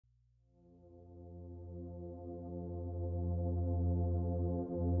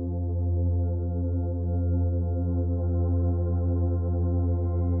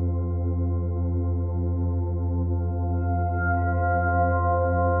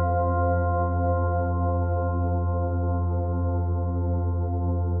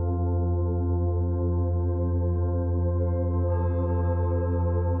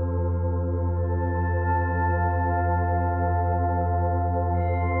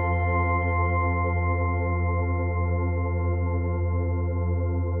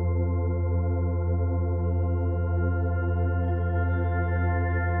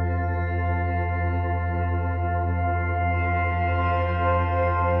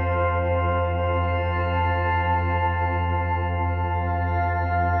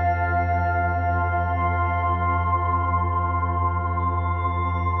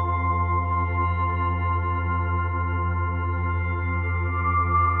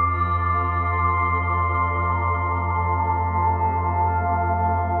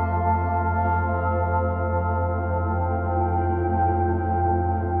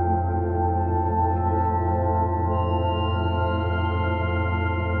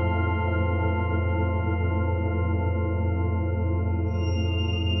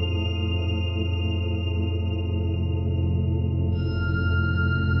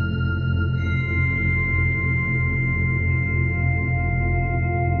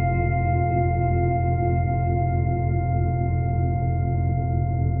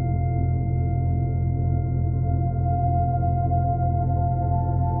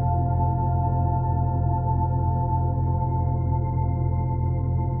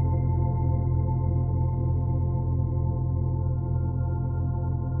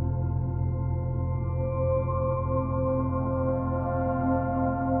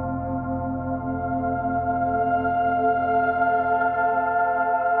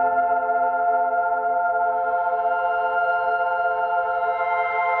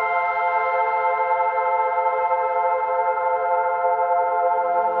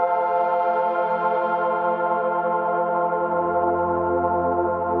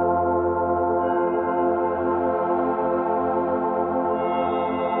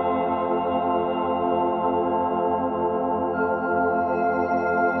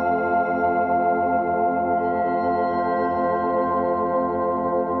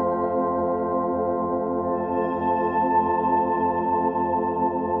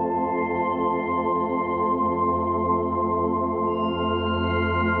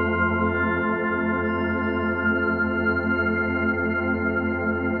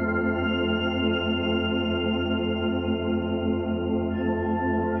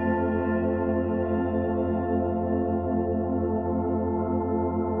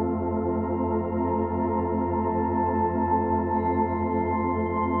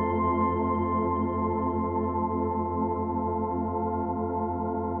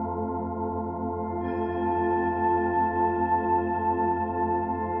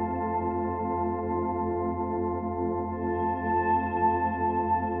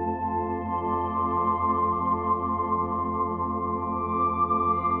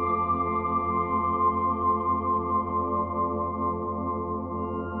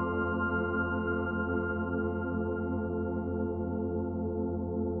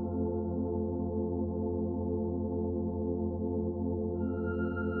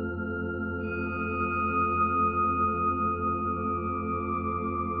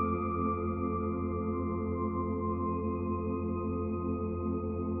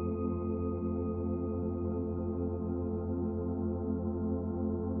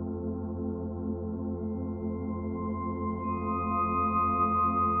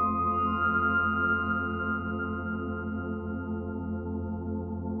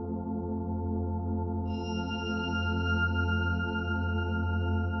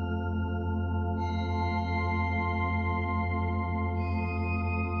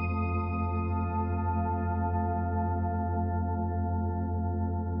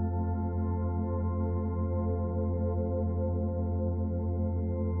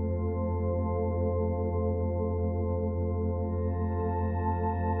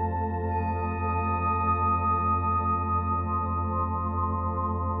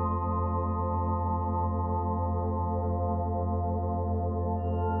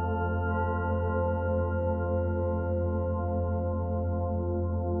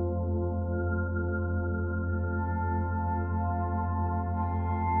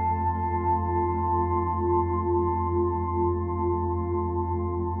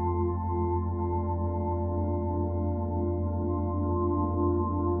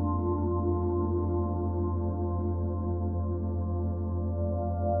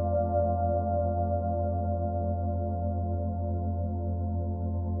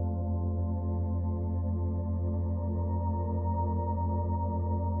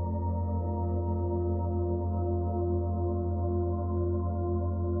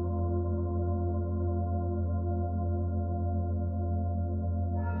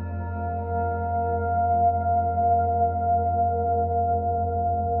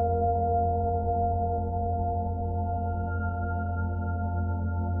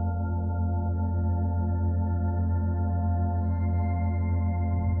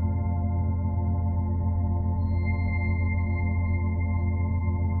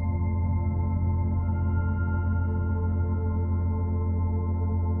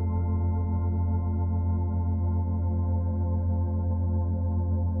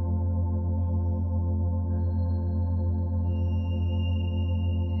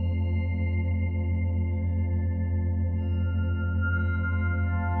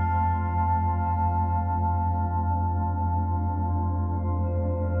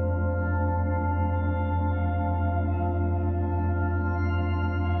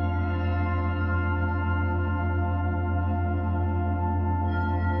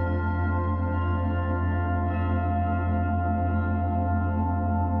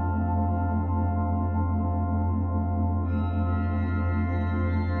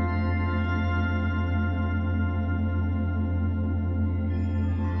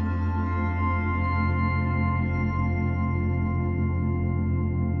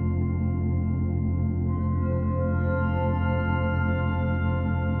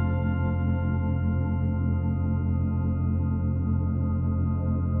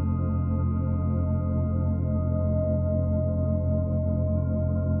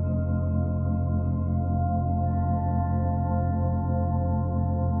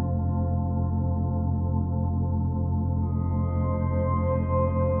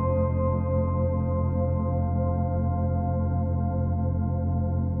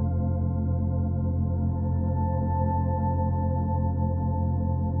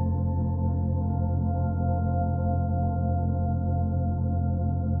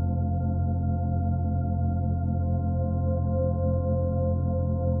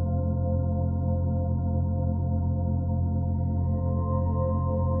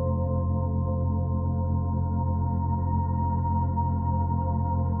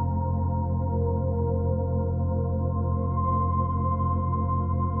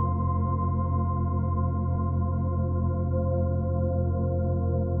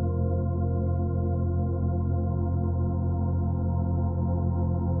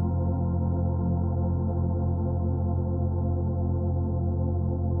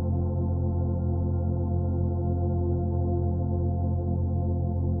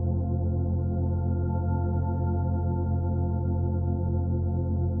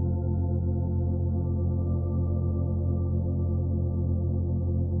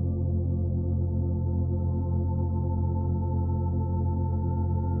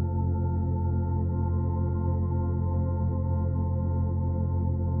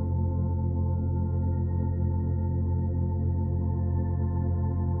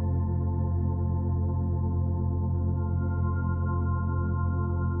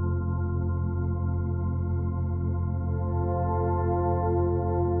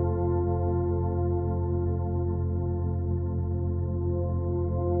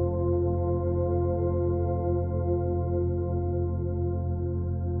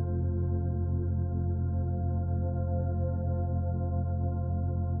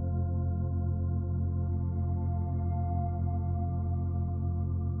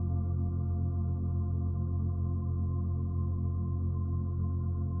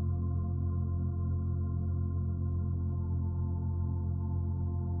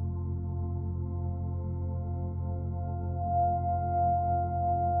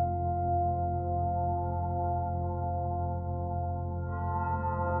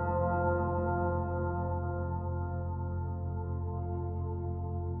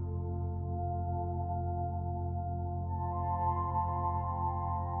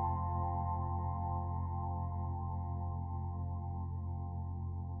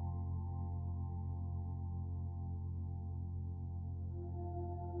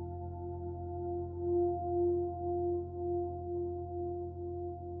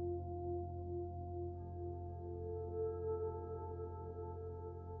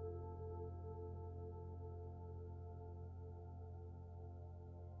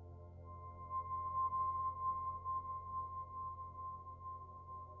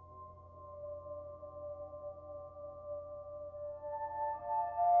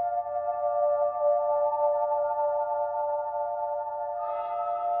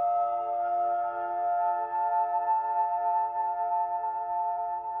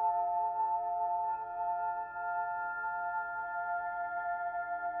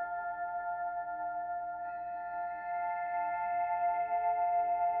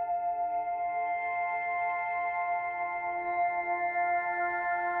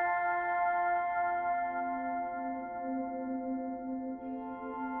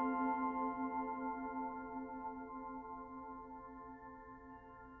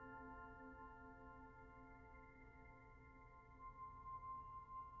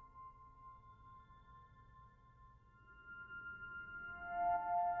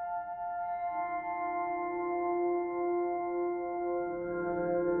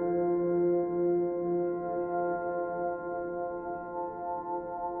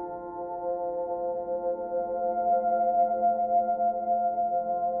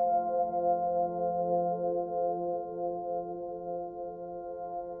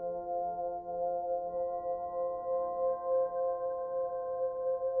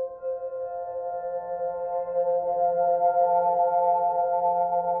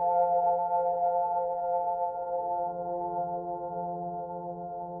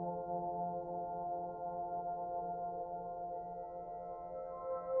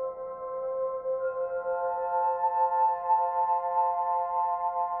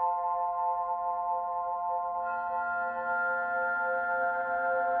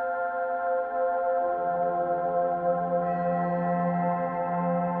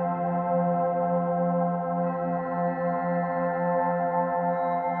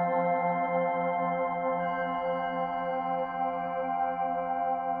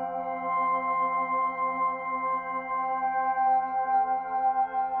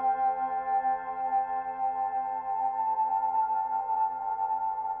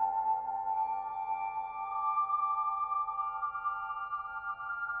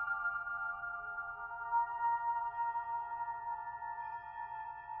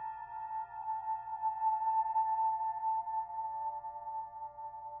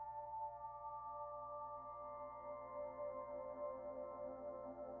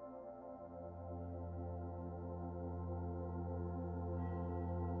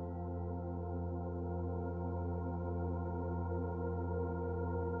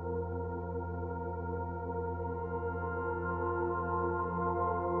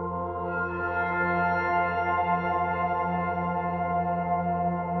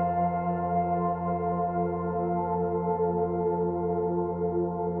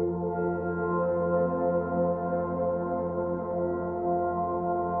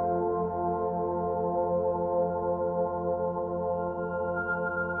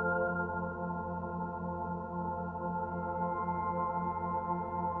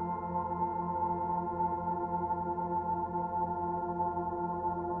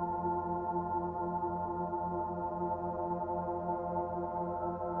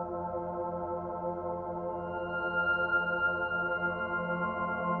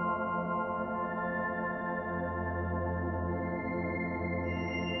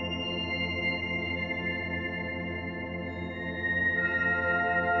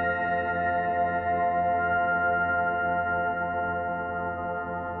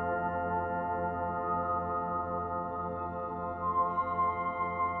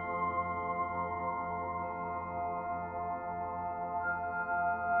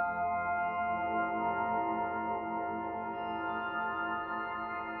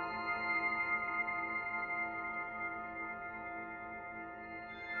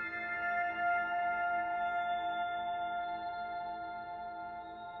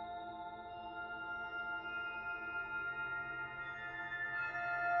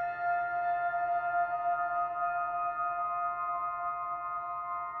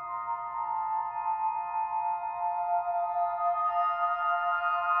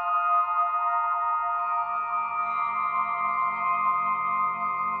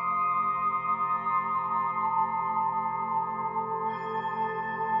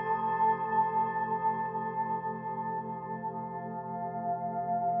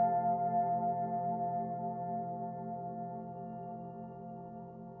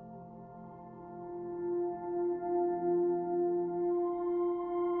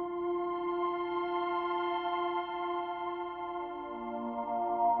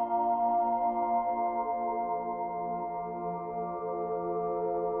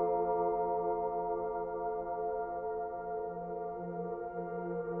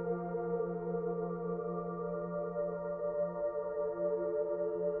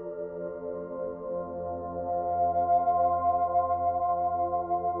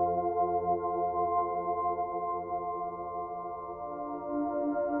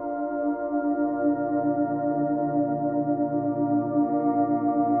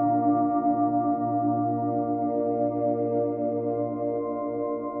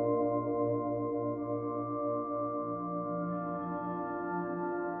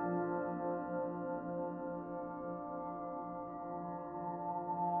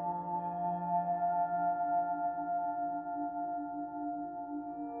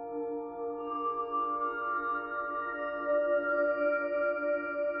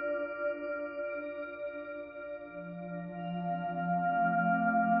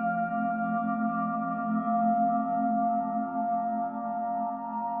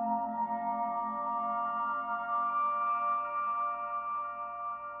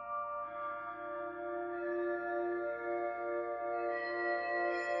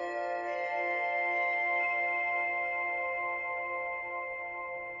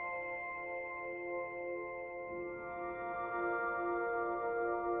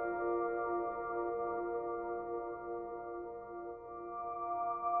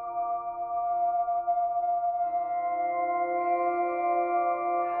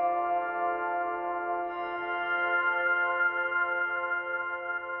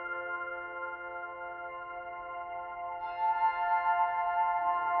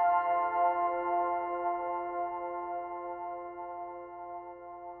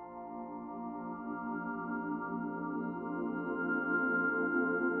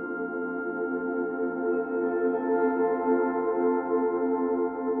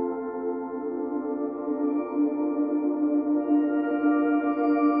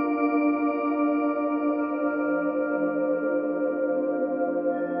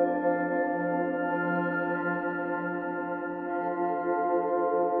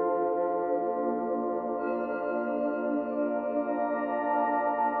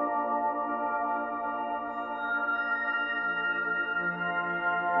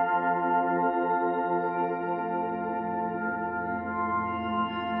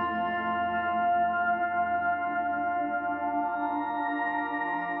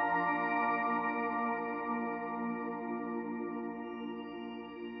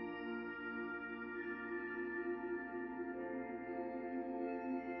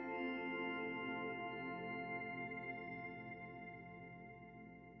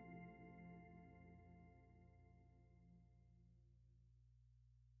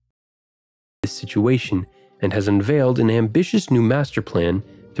this situation and has unveiled an ambitious new master plan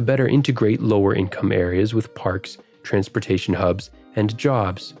to better integrate lower-income areas with parks, transportation hubs, and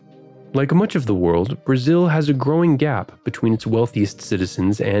jobs. Like much of the world, Brazil has a growing gap between its wealthiest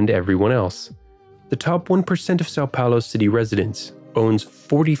citizens and everyone else. The top 1% of Sao Paulo city residents owns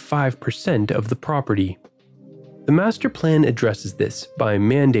 45% of the property. The master plan addresses this by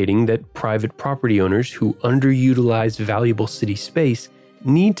mandating that private property owners who underutilize valuable city space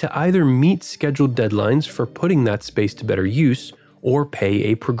need to either meet scheduled deadlines for putting that space to better use or pay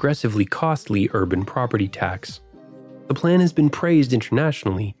a progressively costly urban property tax. The plan has been praised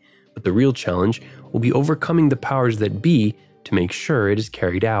internationally, but the real challenge will be overcoming the powers that be to make sure it is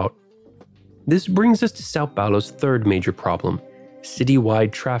carried out. This brings us to Sao Paulo's third major problem: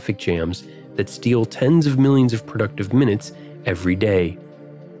 citywide traffic jams that steal tens of millions of productive minutes every day.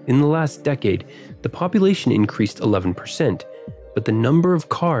 In the last decade, the population increased 11%, but the number of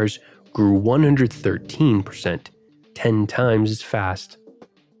cars grew 113%, 10 times as fast.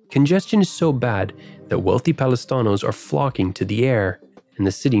 Congestion is so bad that wealthy Paulistanos are flocking to the air, and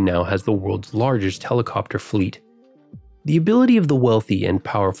the city now has the world's largest helicopter fleet. The ability of the wealthy and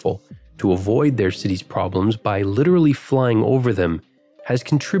powerful to avoid their city's problems by literally flying over them has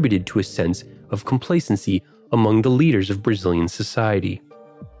contributed to a sense of complacency among the leaders of Brazilian society.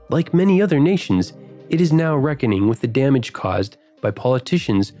 Like many other nations, it is now reckoning with the damage caused by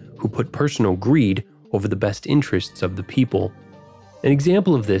politicians who put personal greed over the best interests of the people. An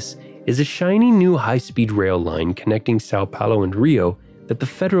example of this is a shiny new high-speed rail line connecting Sao Paulo and Rio that the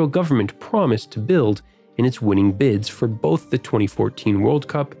federal government promised to build in its winning bids for both the 2014 World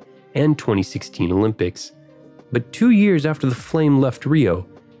Cup and 2016 Olympics. But 2 years after the flame left Rio,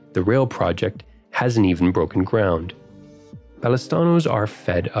 the rail project hasn't even broken ground. Paulistanos are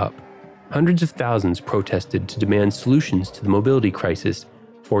fed up. Hundreds of thousands protested to demand solutions to the mobility crisis,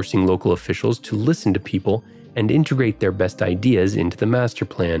 forcing local officials to listen to people and integrate their best ideas into the master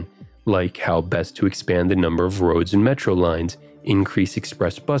plan, like how best to expand the number of roads and metro lines, increase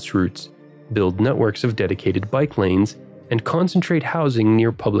express bus routes, build networks of dedicated bike lanes, and concentrate housing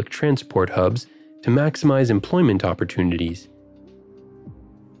near public transport hubs to maximize employment opportunities.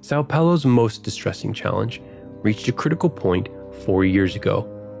 Sao Paulo's most distressing challenge reached a critical point 4 years ago,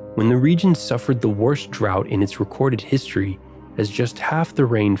 when the region suffered the worst drought in its recorded history, as just half the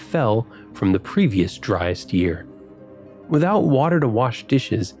rain fell from the previous driest year. Without water to wash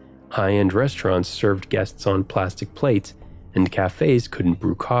dishes, high-end restaurants served guests on plastic plates, and cafes couldn't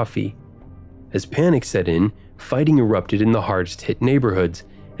brew coffee. As panic set in, fighting erupted in the hardest-hit neighborhoods,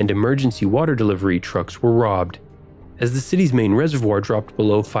 and emergency water delivery trucks were robbed. As the city's main reservoir dropped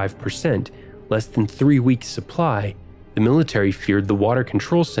below 5%, less than 3 weeks' supply, the military feared the water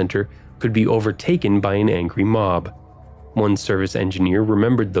control center could be overtaken by an angry mob. One service engineer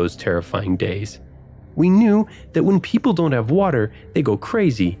remembered those terrifying days. "We knew that when people don't have water, they go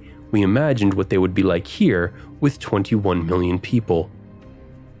crazy. We imagined what they would be like here with 21 million people."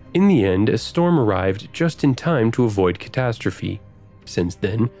 In the end, a storm arrived just in time to avoid catastrophe. Since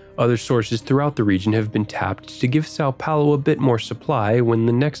then, other sources throughout the region have been tapped to give Sao Paulo a bit more supply when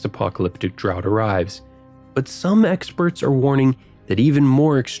the next apocalyptic drought arrives. But some experts are warning that even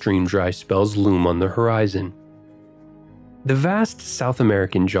more extreme dry spells loom on the horizon. The vast South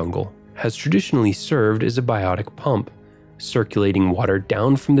American jungle has traditionally served as a biotic pump, circulating water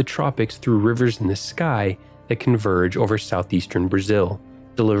down from the tropics through rivers in the sky that converge over southeastern Brazil,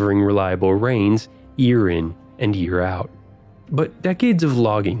 delivering reliable rains year in and year out. But decades of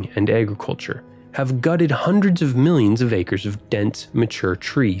logging and agriculture have gutted hundreds of millions of acres of dense, mature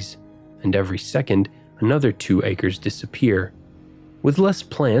trees, and every second, another 2 acres disappear. With less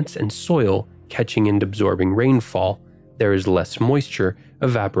plants and soil catching and absorbing rainfall, there is less moisture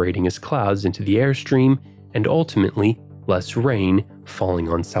evaporating as clouds into the airstream, and ultimately, less rain falling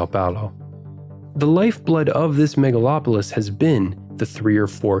on Sao Paulo. The lifeblood of this megalopolis has been the 3 or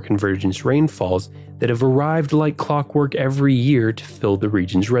 4 convergence rainfalls that have arrived like clockwork every year to fill the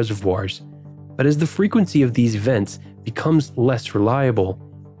region's reservoirs. But as the frequency of these events becomes less reliable,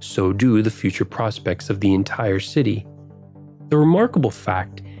 so do the future prospects of the entire city. The remarkable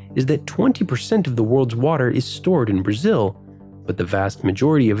fact is that 20% of the world's water is stored in Brazil, but the vast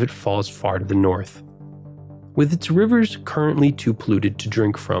majority of it falls far to the north. With its rivers currently too polluted to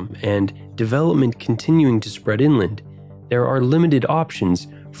drink from and development continuing to spread inland, there are limited options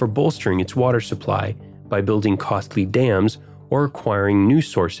for bolstering its water supply by building costly dams or acquiring new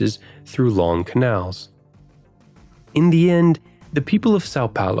sources through long canals. In the end, the people of Sao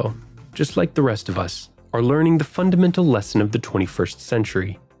Paulo, just like the rest of us, are learning the fundamental lesson of the 21st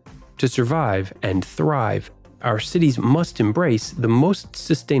century. To survive and thrive, our cities must embrace the most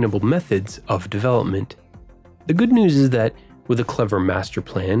sustainable methods of development. The good news is that with a clever master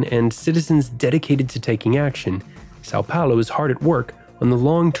plan and citizens dedicated to taking action, Sao Paulo is hard at work on the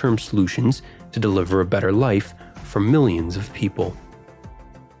long-term solutions to deliver a better life for millions of people.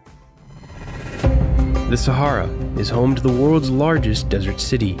 The Sahara is home to the world's largest desert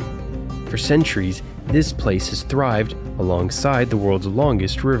city. For centuries, this place has thrived alongside the world's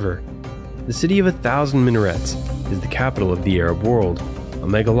longest river. The city of 1,000 minarets is the capital of the Arab world, a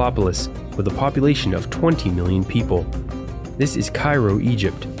megalopolis with a population of 20 million people. This is Cairo,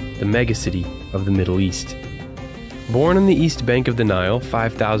 Egypt, the megacity of the Middle East. Born on the east bank of the Nile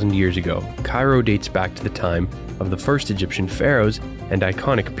 5,000 years ago, Cairo dates back to the time of the first Egyptian pharaohs and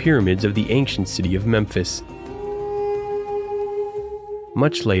iconic pyramids of the ancient city of Memphis.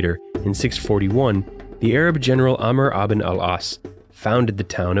 Much later, in 641, the Arab general Amr ibn al-As founded the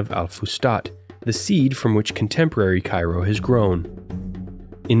town of Al-Fustat, the seed from which contemporary Cairo has grown.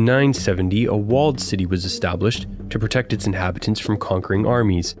 In 970, a walled city was established to protect its inhabitants from conquering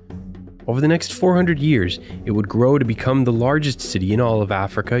armies. Over the next 400 years, it would grow to become the largest city in all of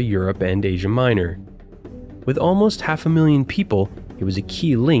Africa, Europe, and Asia Minor. With almost 500,000 people, it was a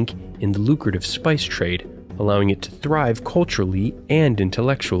key link in the lucrative spice trade, allowing it to thrive culturally and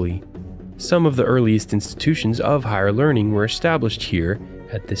intellectually. Some of the earliest institutions of higher learning were established here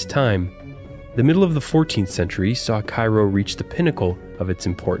at this time. The middle of the 14th century saw Cairo reach the pinnacle of its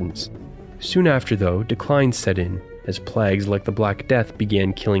importance. Soon after, though, decline set in, as plagues like the Black Death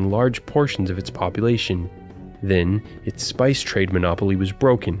began killing large portions of its population. Then, its spice trade monopoly was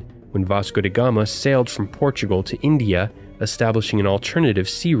broken when Vasco da Gama sailed from Portugal to India, establishing an alternative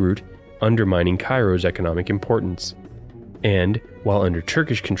sea route, undermining Cairo's economic importance. And, while under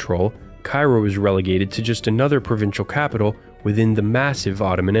Turkish control, Cairo was relegated to just another provincial capital within the massive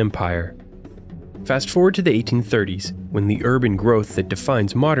Ottoman Empire. Fast forward to the 1830s, when the urban growth that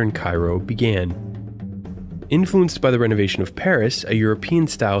defines modern Cairo began. Influenced by the renovation of Paris, a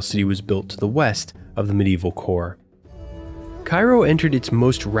European-style city was built to the west of the medieval core. Cairo entered its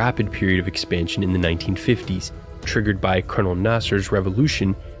most rapid period of expansion in the 1950s, triggered by Colonel Nasser's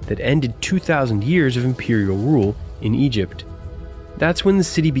revolution that ended 2,000 years of imperial rule in Egypt. That's when the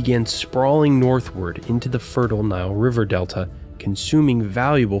city began sprawling northward into the fertile Nile River delta, consuming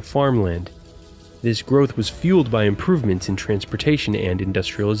valuable farmland. This growth was fueled by improvements in transportation and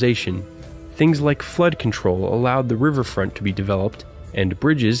industrialization. Things like flood control allowed the riverfront to be developed, and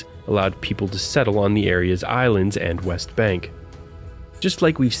bridges allowed people to settle on the area's islands and West Bank. Just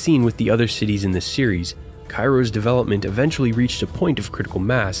like we've seen with the other cities in this series, Cairo's development eventually reached a point of critical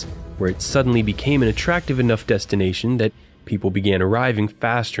mass, where it suddenly became an attractive enough destination that people began arriving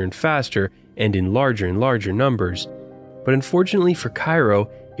faster and faster and in larger numbers. But unfortunately for Cairo,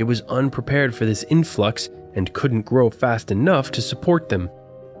 it was unprepared for this influx and couldn't grow fast enough to support them.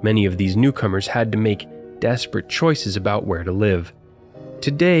 Many of these newcomers had to make desperate choices about where to live.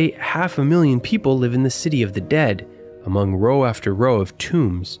 Today, 500,000 people live in the city of the dead, among row after row of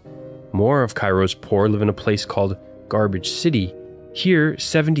tombs. More of Cairo's poor live in a place called Garbage City. Here,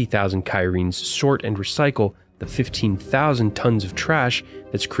 70,000 Cairenes sort and recycle the 15,000 tons of trash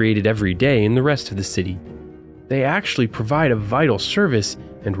that's created every day in the rest of the city. They actually provide a vital service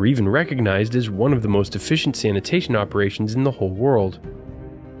and were even recognized as one of the most efficient sanitation operations in the whole world.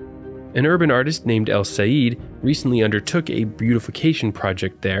 An urban artist named El Said recently undertook a beautification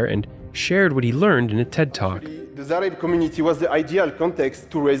project there and shared what he learned in a TED Talk. The Zahreb community was the ideal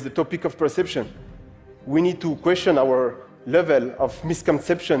context to raise the topic of perception. We need to question our level of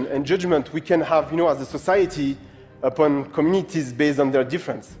misconception and judgment we can have, as a society upon communities based on their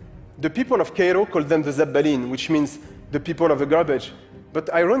difference. The people of Cairo call them the Zabbalin, which means the people of the garbage.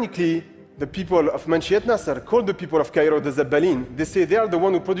 But ironically, the people of Manshiyat Nasser call the people of Cairo the Zabbalin. They say they are the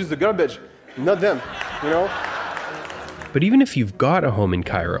one who produce the garbage, not them, But even if you've got a home in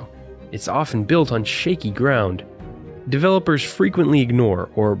Cairo, it's often built on shaky ground. Developers frequently ignore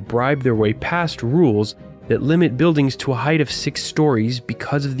or bribe their way past rules that limit buildings to a height of 6 stories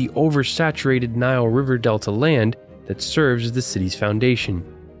because of the oversaturated Nile River Delta land that serves as the city's foundation.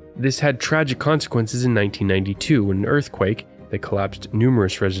 This had tragic consequences in 1992 when an earthquake that collapsed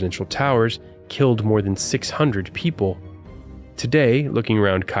numerous residential towers killed more than 600 people. Today, looking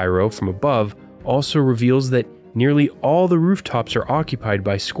around Cairo from above also reveals that nearly all the rooftops are occupied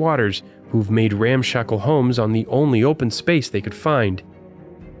by squatters who've made ramshackle homes on the only open space they could find.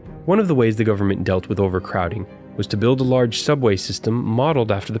 One of the ways the government dealt with overcrowding was to build a large subway system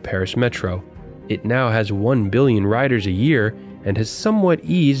modeled after the Paris metro. It now has 1 billion riders a year and has somewhat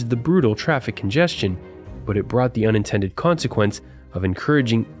eased the brutal traffic congestion, but it brought the unintended consequence of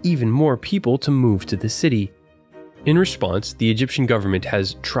encouraging even more people to move to the city. In response, the Egyptian government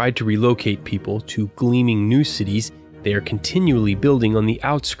has tried to relocate people to gleaming new cities they are continually building on the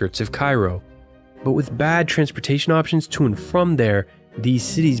outskirts of Cairo. But with bad transportation options to and from there, these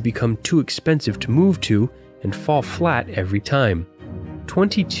cities become too expensive to move to and fall flat every time.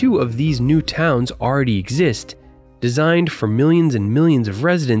 22 of these new towns already exist. Designed for millions and millions of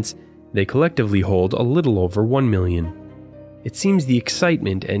residents, they collectively hold a little over 1 million. It seems the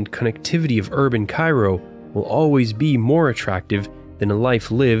excitement and connectivity of urban Cairo will always be more attractive than a life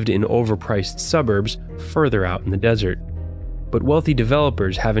lived in overpriced suburbs further out in the desert. But wealthy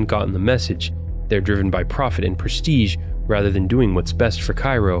developers haven't gotten the message. They're driven by profit and prestige rather than doing what's best for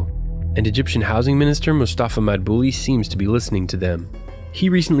Cairo. And Egyptian Housing Minister Mustafa Madbouli seems to be listening to them. He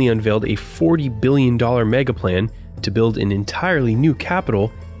recently unveiled a $40 billion megaplan to build an entirely new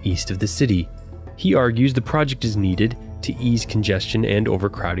capital east of the city. He argues the project is needed to ease congestion and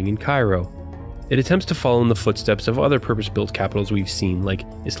overcrowding in Cairo. It attempts to follow in the footsteps of other purpose-built capitals we've seen like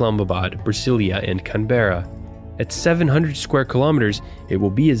Islamabad, Brasilia, and Canberra. At 700 square kilometers, it will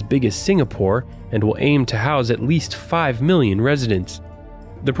be as big as Singapore and will aim to house at least 5 million residents.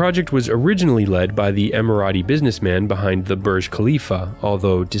 The project was originally led by the Emirati businessman behind the Burj Khalifa,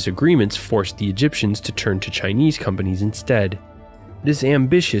 although disagreements forced the Egyptians to turn to Chinese companies instead. This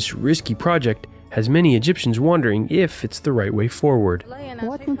ambitious, risky project has many Egyptians wondering if it's the right way forward.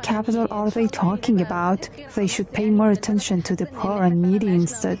 What new capital are they talking about? They should pay more attention to the poor and needy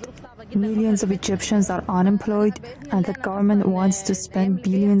instead. Millions of Egyptians are unemployed, and the government wants to spend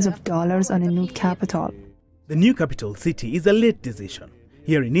billions of dollars on a new capital. The new capital city is a late decision.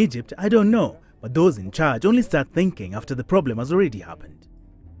 Here in Egypt, I don't know, but those in charge only start thinking after the problem has already happened.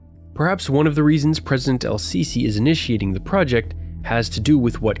 Perhaps one of the reasons President El-Sisi is initiating the project has to do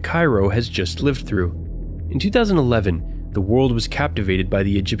with what Cairo has just lived through. In 2011, the world was captivated by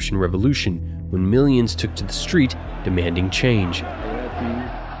the Egyptian Revolution when millions took to the street demanding change.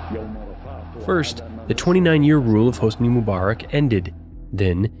 First, the 29-year rule of Hosni Mubarak ended.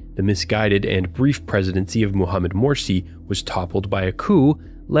 Then, the misguided and brief presidency of Mohamed Morsi was toppled by a coup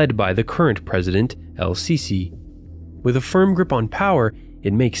led by the current president, El-Sisi. With a firm grip on power,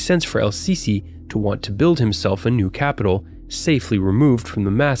 it makes sense for El-Sisi to want to build himself a new capital, safely removed from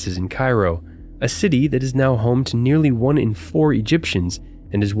the masses in Cairo, a city that is now home to nearly 1 in 4 Egyptians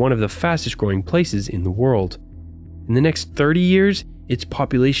and is one of the fastest growing places in the world. In the next 30 years, its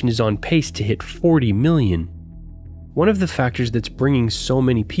population is on pace to hit 40 million. One of the factors that's bringing so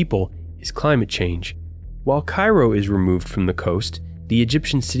many people is climate change. While Cairo is removed from the coast, the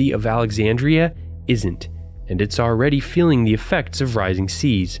Egyptian city of Alexandria isn't, and it's already feeling the effects of rising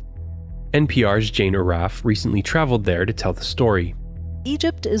seas. NPR's Jane Araf recently traveled there to tell the story.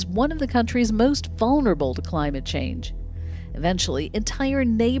 Egypt is one of the countries most vulnerable to climate change. Eventually, entire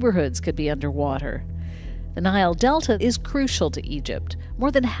neighborhoods could be underwater. The Nile Delta is crucial to Egypt.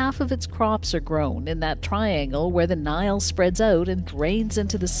 More than half of its crops are grown in that triangle where the Nile spreads out and drains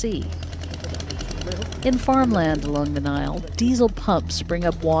into the sea. In farmland along the Nile, diesel pumps bring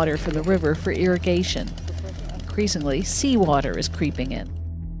up water from the river for irrigation. Increasingly, seawater is creeping in.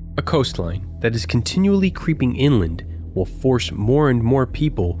 A coastline that is continually creeping inland will force more and more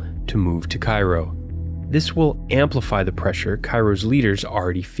people to move to Cairo. This will amplify the pressure Cairo's leaders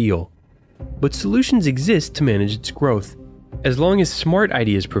already feel. But solutions exist to manage its growth. As long as smart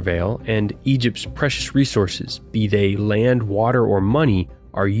ideas prevail and Egypt's precious resources, be they land, water, or money,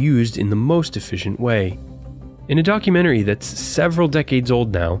 are used in the most efficient way. In a documentary that's several decades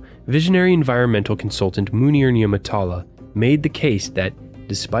old now, visionary environmental consultant Munir Niamatollah made the case that,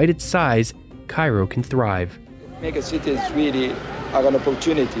 despite its size, Cairo can thrive. Megacities really are an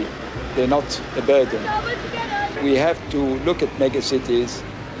opportunity. They're not a burden. We have to look at megacities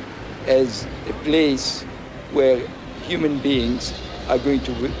as a place where human beings are going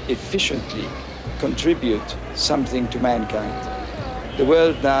to efficiently contribute something to mankind. The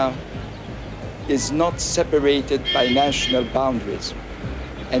world now is not separated by national boundaries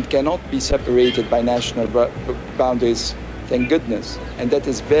and cannot be separated by national boundaries, thank goodness. And that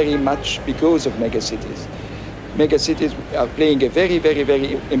is very much because of megacities. Megacities are playing a very, very,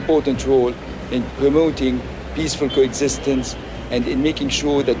 very important role in promoting peaceful coexistence and in making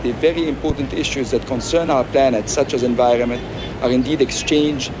sure that the very important issues that concern our planet, such as environment, are indeed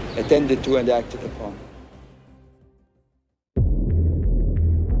exchanged, attended to, and acted upon.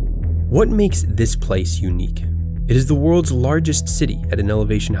 What makes this place unique? It is the world's largest city at an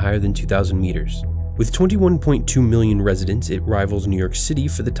elevation higher than 2,000 meters. With 21.2 million residents, it rivals New York City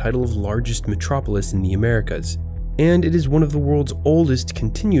for the title of largest metropolis in the Americas, and it is one of the world's oldest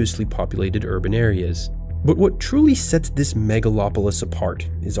continuously populated urban areas. But what truly sets this megalopolis apart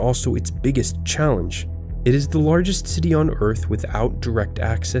is also its biggest challenge. It is the largest city on Earth without direct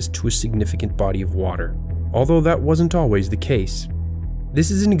access to a significant body of water, although that wasn't always the case. This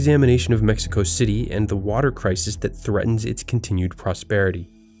is an examination of Mexico City and the water crisis that threatens its continued prosperity.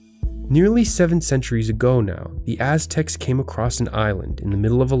 Nearly 7 centuries ago now, the Aztecs came across an island in the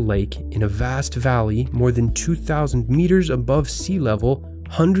middle of a lake in a vast valley more than 2,000 meters above sea level,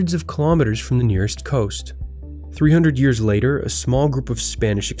 hundreds of kilometers from the nearest coast. 300 years later, a small group of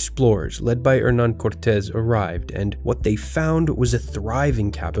Spanish explorers led by Hernán Cortés arrived, and what they found was a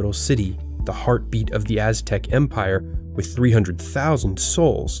thriving capital city, the heartbeat of the Aztec Empire, with 300,000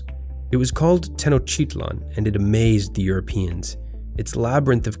 souls. It was called Tenochtitlan, and it amazed the Europeans. Its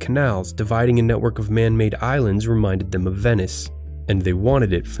labyrinth of canals dividing a network of man-made islands reminded them of Venice, and they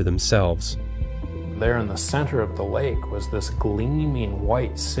wanted it for themselves. There in the center of the lake was this gleaming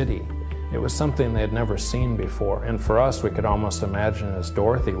white city. It was something they had never seen before, and for us, we could almost imagine as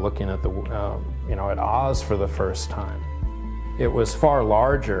Dorothy looking at at Oz for the first time. It was far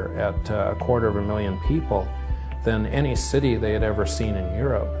larger, at 250,000 people, than any city they had ever seen in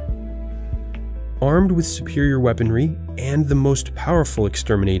Europe. Armed with superior weaponry and the most powerful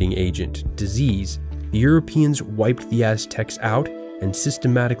exterminating agent, disease, the Europeans wiped the Aztecs out and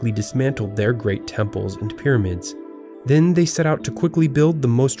systematically dismantled their great temples and pyramids. Then they set out to quickly build the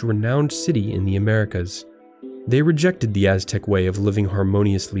most renowned city in the Americas. They rejected the Aztec way of living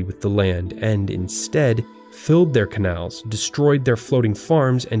harmoniously with the land and instead filled their canals, destroyed their floating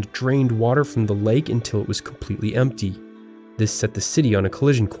farms, and drained water from the lake until it was completely empty. This set the city on a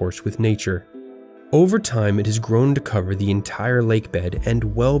collision course with nature. Over time, it has grown to cover the entire lake bed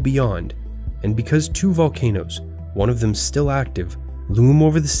and well beyond, and because 2 volcanoes, one of them still active, loom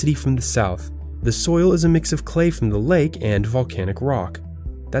over the city from the south, the soil is a mix of clay from the lake and volcanic rock.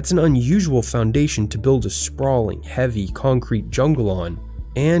 That's an unusual foundation to build a sprawling, heavy, concrete jungle on,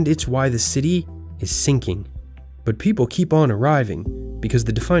 and it's why the city is sinking. But people keep on arriving, because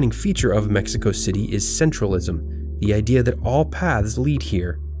the defining feature of Mexico City is centralism, the idea that all paths lead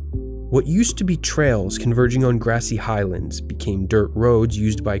here. What used to be trails converging on grassy highlands became dirt roads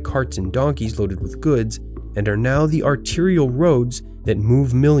used by carts and donkeys loaded with goods, and are now the arterial roads that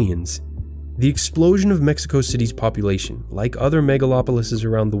move millions. The explosion of Mexico City's population, like other megalopolises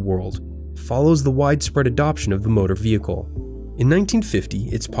around the world, follows the widespread adoption of the motor vehicle. In 1950,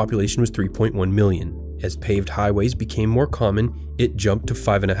 its population was 3.1 million. As paved highways became more common, it jumped to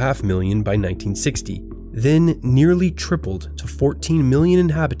 5.5 million by 1960, then nearly tripled to 14 million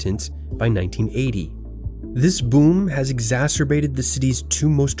inhabitants by 1980. This boom has exacerbated the city's 2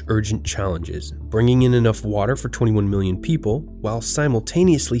 most urgent challenges, bringing in enough water for 21 million people, while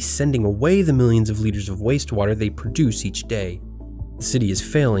simultaneously sending away the millions of liters of wastewater they produce each day. The city is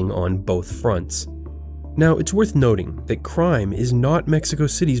failing on both fronts. Now, it's worth noting that crime is not Mexico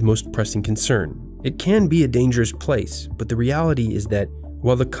City's most pressing concern. It can be a dangerous place, but the reality is that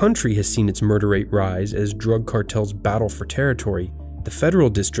while the country has seen its murder rate rise as drug cartels battle for territory, the federal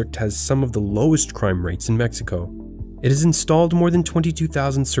district has some of the lowest crime rates in Mexico. It has installed more than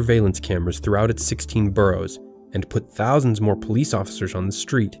 22,000 surveillance cameras throughout its 16 boroughs and put thousands more police officers on the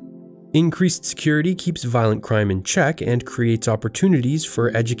street. Increased security keeps violent crime in check and creates opportunities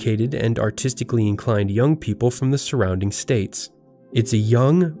for educated and artistically inclined young people from the surrounding states. It's a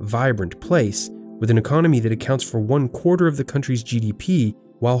young, vibrant place with an economy that accounts for 1/4 of the country's GDP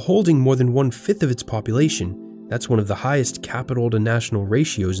while holding more than 1/5 of its population. That's one of the highest capital to national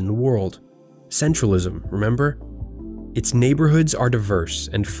ratios in the world. Centralism, remember? Its neighborhoods are diverse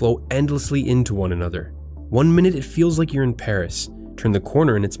and flow endlessly into one another. One minute it feels like you're in Paris, turn the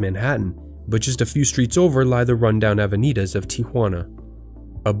corner and it's Manhattan, but just a few streets over lie the rundown avenidas of Tijuana.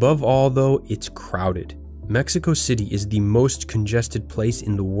 Above all though, it's crowded. Mexico City is the most congested place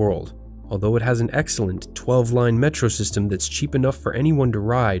in the world. Although it has an excellent 12-line metro system that's cheap enough for anyone to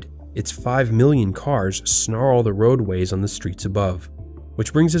ride, its 5 million cars snarl the roadways on the streets above.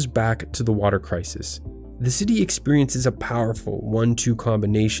 Which brings us back to the water crisis. The city experiences a powerful 1-2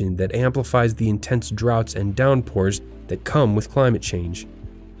 combination that amplifies the intense droughts and downpours that come with climate change.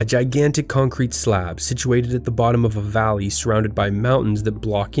 A gigantic concrete slab situated at the bottom of a valley surrounded by mountains that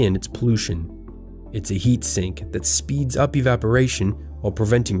block in its pollution. It's a heat sink that speeds up evaporation while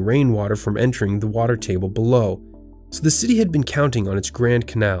preventing rainwater from entering the water table below. So the city had been counting on its Grand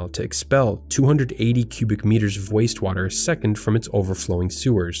Canal to expel 280 cubic meters of wastewater a second from its overflowing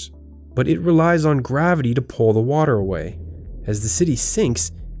sewers. But it relies on gravity to pull the water away. As the city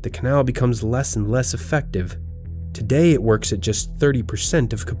sinks, the canal becomes less and less effective. Today it works at just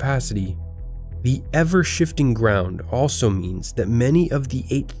 30% of capacity. The ever-shifting ground also means that many of the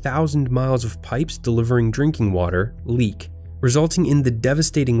 8,000 miles of pipes delivering drinking water leak, resulting in the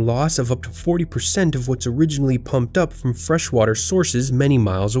devastating loss of up to 40% of what's originally pumped up from freshwater sources many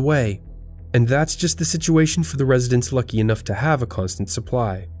miles away. And that's just the situation for the residents lucky enough to have a constant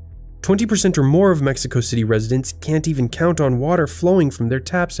supply. 20% or more of Mexico City residents can't even count on water flowing from their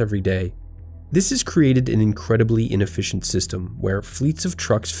taps every day. This has created an incredibly inefficient system where fleets of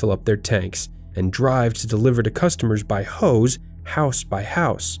trucks fill up their tanks and drive to deliver to customers by hose, house by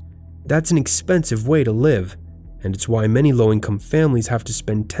house. That's an expensive way to live, and it's why many low-income families have to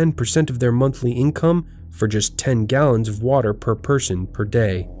spend 10% of their monthly income for just 10 gallons of water per person per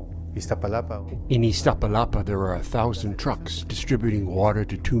day. In Iztapalapa, there are 1,000 trucks distributing water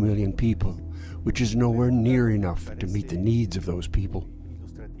to 2 million people, which is nowhere near enough to meet the needs of those people.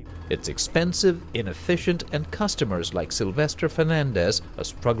 It's expensive, inefficient, and customers like Sylvester Fernandez, a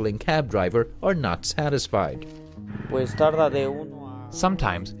struggling cab driver, are not satisfied.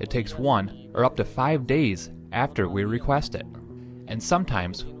 Sometimes it takes 1 or up to 5 days after we request it. And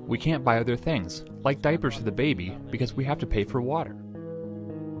sometimes we can't buy other things, like diapers for the baby, because we have to pay for water.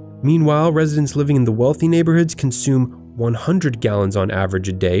 Meanwhile, residents living in the wealthy neighborhoods consume 100 gallons on average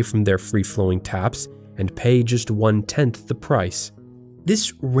a day from their free-flowing taps and pay just 1/10 the price.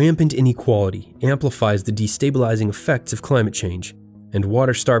 This rampant inequality amplifies the destabilizing effects of climate change, and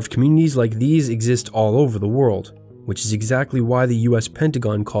water-starved communities like these exist all over the world, which is exactly why the US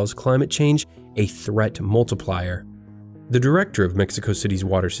Pentagon calls climate change a threat multiplier. The director of Mexico City's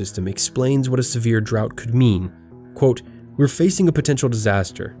water system explains what a severe drought could mean. Quote, "We're facing a potential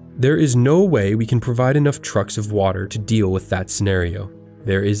disaster. There is no way we can provide enough trucks of water to deal with that scenario.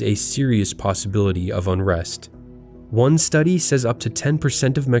 There is a serious possibility of unrest." One study says up to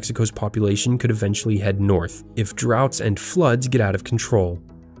 10% of Mexico's population could eventually head north if droughts and floods get out of control.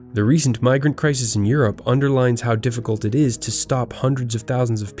 The recent migrant crisis in Europe underlines how difficult it is to stop hundreds of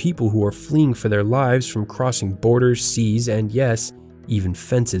thousands of people who are fleeing for their lives from crossing borders, seas, and yes, even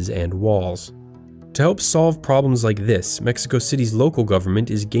fences and walls. To help solve problems like this, Mexico City's local government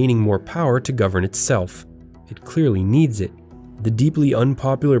is gaining more power to govern itself. It clearly needs it. The deeply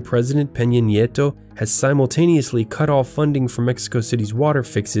unpopular President Peña Nieto has simultaneously cut all funding for Mexico City's water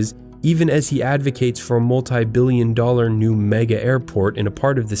fixes, even as he advocates for a multi-billion-dollar new mega airport in a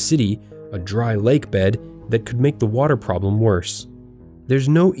part of the city, a dry lake bed, that could make the water problem worse. There's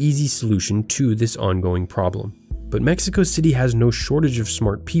no easy solution to this ongoing problem, but Mexico City has no shortage of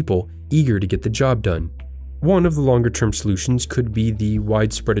smart people eager to get the job done. One of the longer-term solutions could be the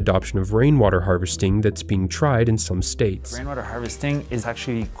widespread adoption of rainwater harvesting that's being tried in some states. Rainwater harvesting is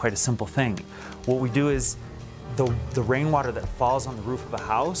actually quite a simple thing. What we do is the rainwater that falls on the roof of a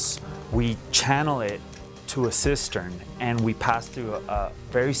house, we channel it to a cistern and we pass through a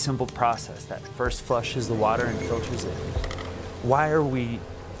very simple process that first flushes the water and filters it. Why are we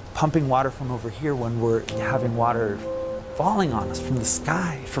pumping water from over here when we're having water falling on us from the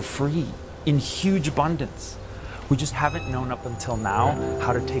sky for free in huge abundance? We just haven't known up until now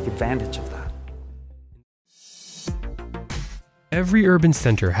how to take advantage of that. Every urban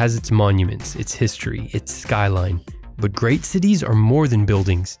center has its monuments, its history, its skyline. But great cities are more than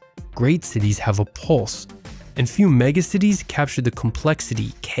buildings. Great cities have a pulse. And few megacities capture the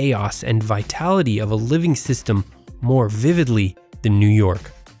complexity, chaos, and vitality of a living system more vividly than New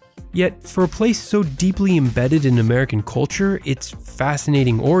York. Yet, for a place so deeply embedded in American culture, its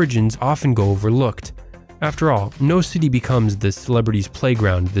fascinating origins often go overlooked. After all, no city becomes the celebrity's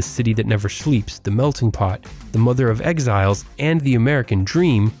playground, the city that never sleeps, the melting pot, the mother of exiles, and the American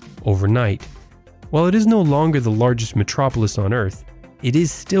dream overnight. While it is no longer the largest metropolis on Earth, it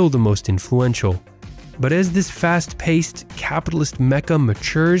is still the most influential. But as this fast-paced, capitalist mecca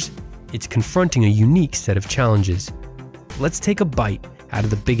matures, it's confronting a unique set of challenges. Let's take a bite out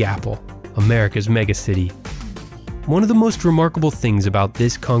of the Big Apple, America's megacity. One of the most remarkable things about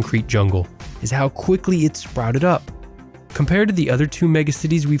this concrete jungle is how quickly it sprouted up. Compared to the other two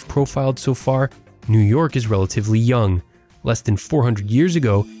megacities we've profiled so far, New York is relatively young. Less than 400 years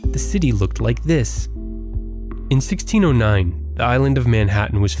ago, the city looked like this. In 1609, the island of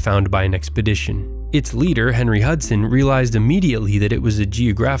Manhattan was found by an expedition. Its leader, Henry Hudson, realized immediately that it was a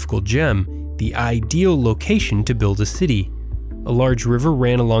geographical gem, the ideal location to build a city. A large river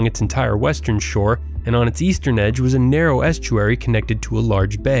ran along its entire western shore, and on its eastern edge was a narrow estuary connected to a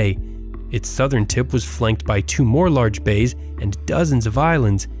large bay. Its southern tip was flanked by two more large bays and dozens of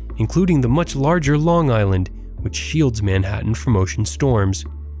islands, including the much larger Long Island, which shields Manhattan from ocean storms.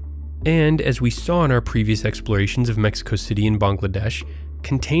 And as we saw in our previous explorations of Mexico City and Bangladesh,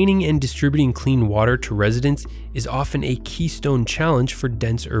 containing and distributing clean water to residents is often a keystone challenge for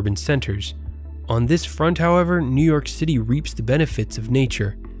dense urban centers. On this front, however, New York City reaps the benefits of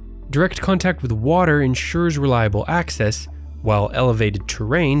nature. Direct contact with water ensures reliable access, while elevated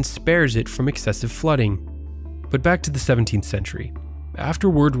terrain spares it from excessive flooding. But back to the 17th century. After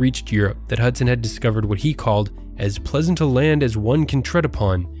word reached Europe that Hudson had discovered what he called as pleasant a land as one can tread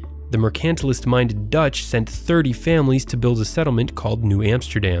upon, the mercantilist-minded Dutch sent 30 families to build a settlement called New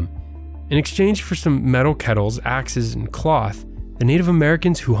Amsterdam. In exchange for some metal kettles, axes, and cloth, the Native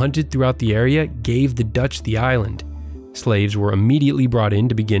Americans who hunted throughout the area gave the Dutch the island. Slaves were immediately brought in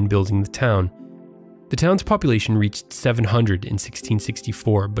to begin building the town. The town's population reached 700 in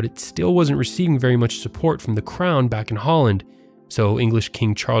 1664, but it still wasn't receiving very much support from the crown back in Holland, so English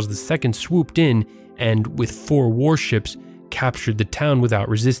King Charles II swooped in and, with 4 warships, captured the town without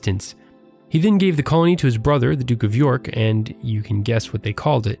resistance. He then gave the colony to his brother, the Duke of York, and you can guess what they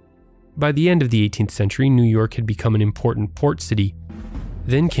called it. By the end of the 18th century, New York had become an important port city.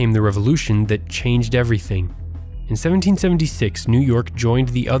 Then came the Revolution that changed everything. In 1776, New York joined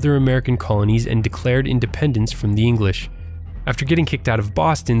the other American colonies and declared independence from the English. After getting kicked out of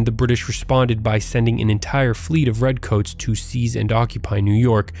Boston, the British responded by sending an entire fleet of redcoats to seize and occupy New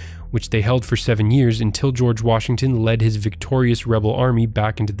York, which they held for 7 years until George Washington led his victorious rebel army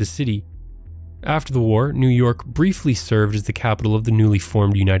back into the city. After the war, New York briefly served as the capital of the newly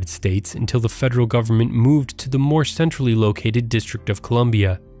formed United States until the federal government moved to the more centrally located District of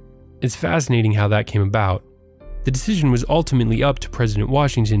Columbia. It's fascinating how that came about. The decision was ultimately up to President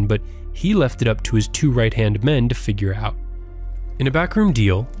Washington, but he left it up to his 2 right-hand men to figure out. In a backroom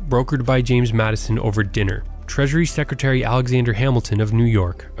deal, brokered by James Madison over dinner, Treasury Secretary Alexander Hamilton of New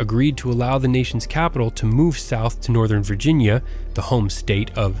York agreed to allow the nation's capital to move south to Northern Virginia, the home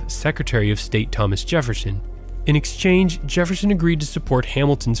state of Secretary of State Thomas Jefferson. In exchange, Jefferson agreed to support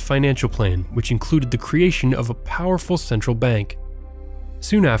Hamilton's financial plan, which included the creation of a powerful central bank.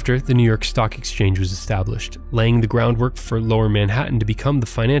 Soon after, the New York Stock Exchange was established, laying the groundwork for Lower Manhattan to become the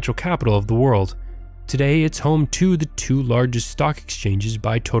financial capital of the world. Today, it's home to the 2 largest stock exchanges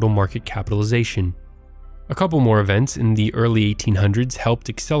by total market capitalization. A couple more events in the early 1800s helped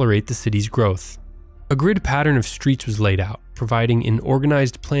accelerate the city's growth. A grid pattern of streets was laid out, providing an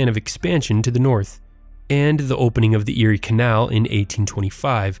organized plan of expansion to the north, and the opening of the Erie Canal in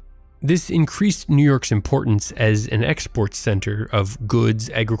 1825. This increased New York's importance as an export center of goods,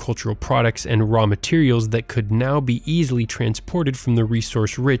 agricultural products, and raw materials that could now be easily transported from the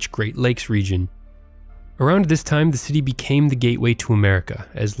resource-rich Great Lakes region. Around this time, the city became the gateway to America,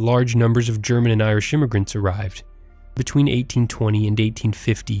 as large numbers of German and Irish immigrants arrived. Between 1820 and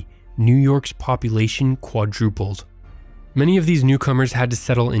 1850, New York's population quadrupled. Many of these newcomers had to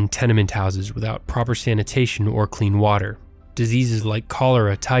settle in tenement houses without proper sanitation or clean water. Diseases like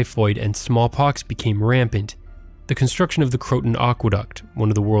cholera, typhoid, and smallpox became rampant. The construction of the Croton Aqueduct, one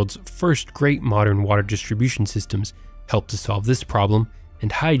of the world's first great modern water distribution systems, helped to solve this problem,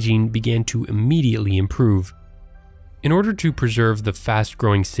 and hygiene began to immediately improve. In order to preserve the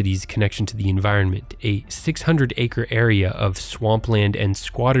fast-growing city's connection to the environment, a 600-acre area of swampland and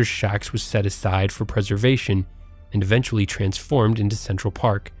squatters' shacks was set aside for preservation and eventually transformed into Central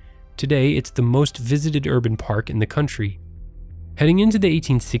Park. Today, it's the most visited urban park in the country. Heading into the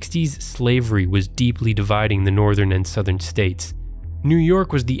 1860s, slavery was deeply dividing the northern and southern states. New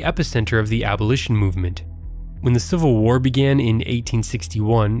York was the epicenter of the abolition movement. When the Civil War began in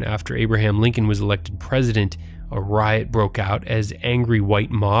 1861, after Abraham Lincoln was elected president, a riot broke out as angry white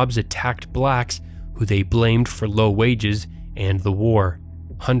mobs attacked blacks, who they blamed for low wages and the war.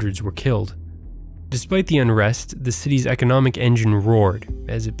 Hundreds were killed. Despite the unrest, the city's economic engine roared,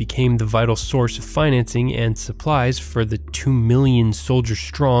 as it became the vital source of financing and supplies for the 2 million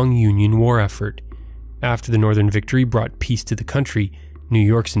soldier-strong Union war effort. After the Northern victory brought peace to the country, New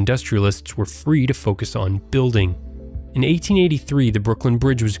York's industrialists were free to focus on building. In 1883, the Brooklyn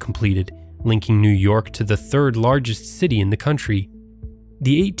Bridge was completed, linking New York to the 3rd largest city in the country.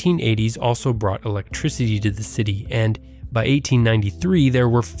 The 1880s also brought electricity to the city, and by 1893, there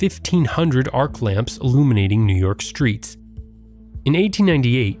were 1,500 arc lamps illuminating New York streets. In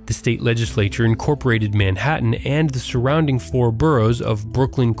 1898, the state legislature incorporated Manhattan and the surrounding 4 boroughs of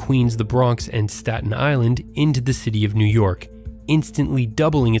Brooklyn, Queens, the Bronx, and Staten Island into the city of New York, instantly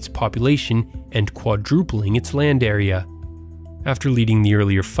doubling its population and quadrupling its land area. After leading the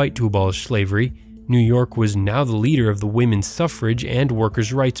earlier fight to abolish slavery, New York was now the leader of the women's suffrage and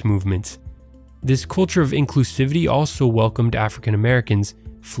workers' rights movements. This culture of inclusivity also welcomed African Americans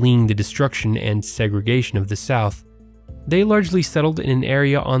fleeing the destruction and segregation of the South. They largely settled in an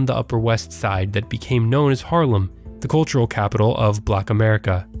area on the Upper West Side that became known as Harlem, the cultural capital of Black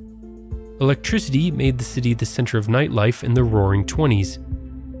America. Electricity made the city the center of nightlife in the Roaring '20s.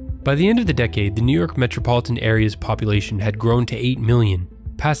 By the end of the decade, the New York metropolitan area's population had grown to 8 million,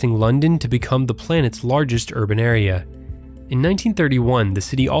 passing London to become the planet's largest urban area. In 1931, the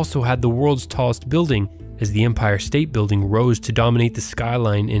city also had the world's tallest building, as the Empire State Building rose to dominate the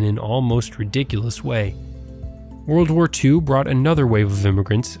skyline in an almost ridiculous way. World War II brought another wave of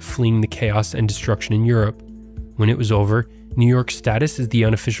immigrants fleeing the chaos and destruction in Europe. When it was over, New York's status as the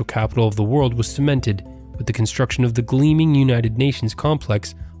unofficial capital of the world was cemented with the construction of the gleaming United Nations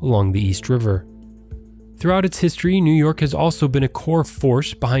complex along the East River. Throughout its history, New York has also been a core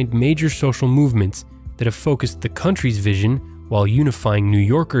force behind major social movements that have focused the country's vision while unifying New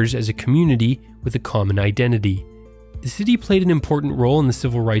Yorkers as a community with a common identity. The city played an important role in the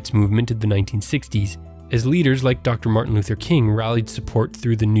civil rights movement of the 1960s, as leaders like Dr. Martin Luther King rallied support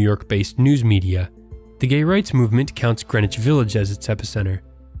through the New York-based news media. The gay rights movement counts Greenwich Village as its epicenter.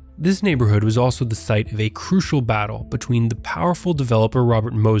 This neighborhood was also the site of a crucial battle between the powerful developer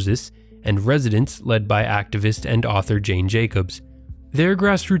Robert Moses and residents led by activist and author Jane Jacobs. Their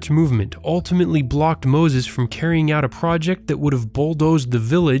grassroots movement ultimately blocked Moses from carrying out a project that would have bulldozed the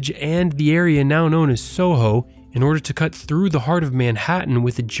village and the area now known as Soho in order to cut through the heart of Manhattan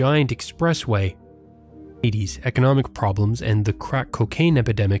with a giant expressway. 80s economic problems and the crack cocaine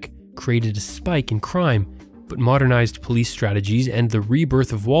epidemic created a spike in crime, but modernized police strategies and the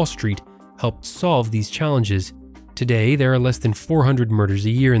rebirth of Wall Street helped solve these challenges. Today, there are less than 400 murders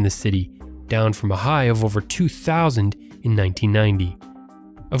a year in the city, down from a high of over 2,000 in 1990.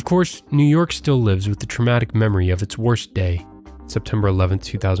 Of course, New York still lives with the traumatic memory of its worst day, September 11,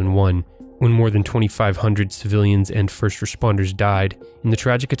 2001, when more than 2,500 civilians and first responders died in the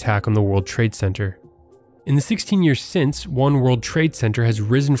tragic attack on the World Trade Center. In the 16 years since, One World Trade Center has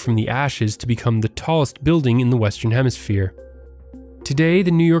risen from the ashes to become the tallest building in the Western Hemisphere. Today,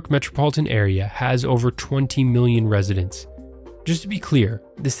 the New York metropolitan area has over 20 million residents. Just to be clear,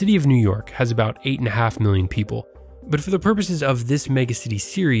 the city of New York has about 8.5 million people, but for the purposes of this megacity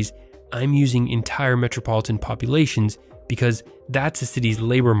series, I'm using entire metropolitan populations because that's a city's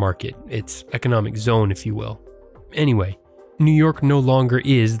labor market, its economic zone, if you will. Anyway, New York no longer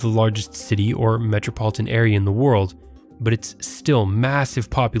is the largest city or metropolitan area in the world, but its still massive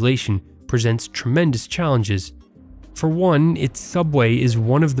population presents tremendous challenges. For one, its subway is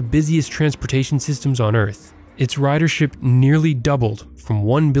one of the busiest transportation systems on Earth. Its ridership nearly doubled from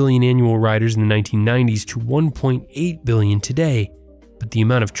 1 billion annual riders in the 1990s to 1.8 billion today, but the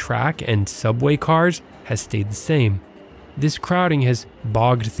amount of track and subway cars has stayed the same. This crowding has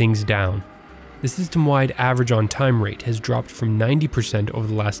bogged things down. The system-wide average on-time rate has dropped from 90% over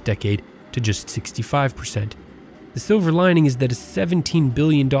the last decade to just 65%. The silver lining is that a $17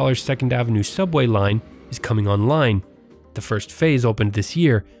 billion Second Avenue subway line is coming online. The first phase opened this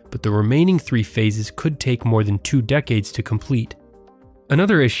year, but the remaining 3 phases could take more than 2 decades to complete.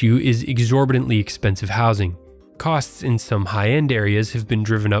 Another issue is exorbitantly expensive housing. Costs in some high-end areas have been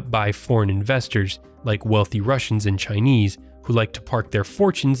driven up by foreign investors, like wealthy Russians and Chinese, who like to park their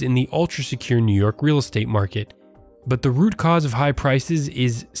fortunes in the ultra-secure New York real estate market. But the root cause of high prices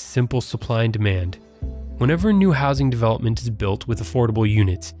is simple supply and demand. Whenever a new housing development is built with affordable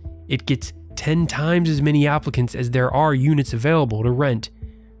units, it gets 10 times as many applicants as there are units available to rent.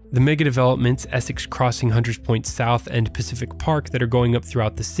 The mega developments Essex Crossing, Hunters Point South, and Pacific Park that are going up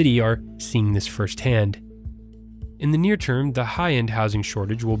throughout the city are seeing this firsthand. In the near term, the high-end housing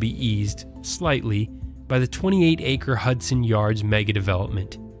shortage will be eased, slightly, by the 28-acre Hudson Yards mega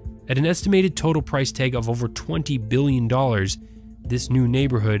development. At an estimated total price tag of over $20 billion, this new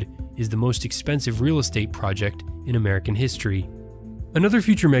neighborhood is the most expensive real estate project in American history. Another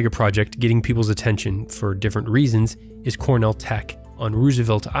future mega project getting people's attention for different reasons is Cornell Tech on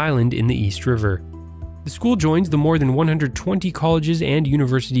Roosevelt Island in the East River. The school joins the more than 120 colleges and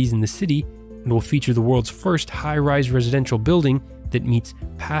universities in the city and will feature the world's first high-rise residential building that meets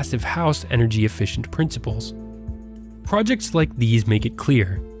passive house energy efficient principles. Projects like these make it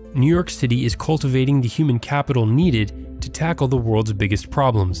clear New York City is cultivating the human capital needed to tackle the world's biggest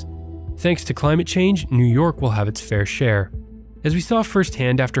problems. Thanks to climate change, New York will have its fair share. As we saw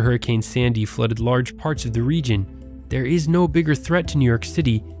firsthand after Hurricane Sandy flooded large parts of the region, there is no bigger threat to New York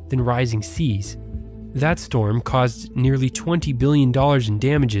City than rising seas. That storm caused nearly $20 billion in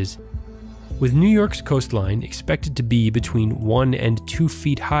damages. With New York's coastline expected to be between 1 and 2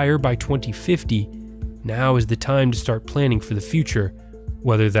 feet higher by 2050, now is the time to start planning for the future,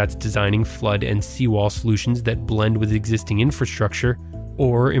 whether that's designing flood and seawall solutions that blend with existing infrastructure,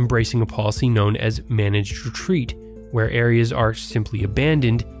 or embracing a policy known as managed retreat, where areas are simply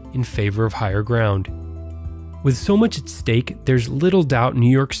abandoned in favor of higher ground. With so much at stake, there's little doubt New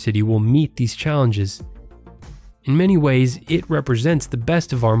York City will meet these challenges. In many ways, it represents the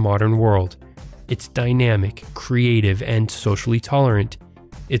best of our modern world. It's dynamic, creative, and socially tolerant.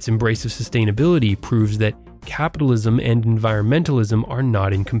 Its embrace of sustainability proves that capitalism and environmentalism are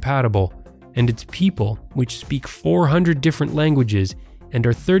not incompatible, and its people, which speak 400 different languages and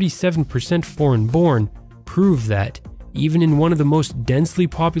are 37% foreign-born, prove that, even in one of the most densely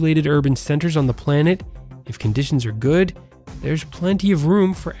populated urban centers on the planet, if conditions are good, there's plenty of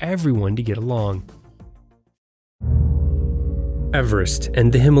room for everyone to get along. Everest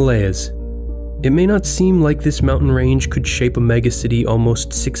and the Himalayas. It may not seem like this mountain range could shape a megacity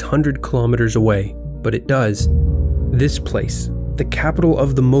almost 600 kilometers away, but it does. This place, the capital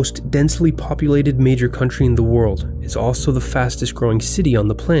of the most densely populated major country in the world, is also the fastest growing city on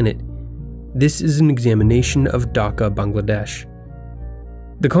the planet. This is an examination of Dhaka, Bangladesh.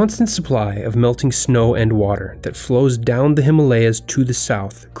 The constant supply of melting snow and water that flows down the Himalayas to the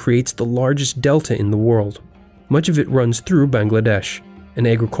south creates the largest delta in the world. Much of it runs through Bangladesh, an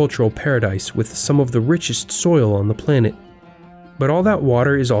agricultural paradise with some of the richest soil on the planet. But all that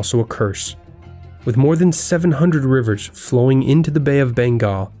water is also a curse. With more than 700 rivers flowing into the Bay of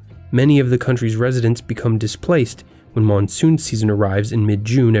Bengal, many of the country's residents become displaced when monsoon season arrives in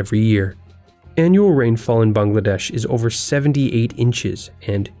mid-June every year. Annual rainfall in Bangladesh is over 78 inches,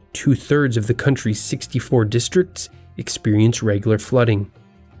 and 2/3 of the country's 64 districts experience regular flooding.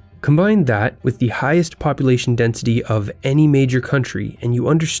 Combine that with the highest population density of any major country, and you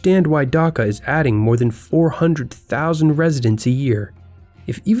understand why Dhaka is adding more than 400,000 residents a year.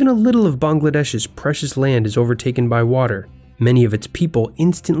 If even a little of Bangladesh's precious land is overtaken by water, many of its people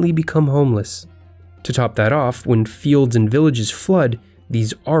instantly become homeless. To top that off, when fields and villages flood,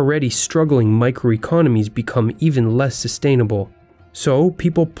 these already struggling microeconomies become even less sustainable. So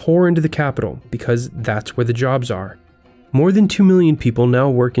people pour into the capital because that's where the jobs are. More than 2 million people now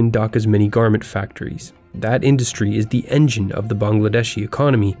work in Dhaka's many garment factories. That industry is the engine of the Bangladeshi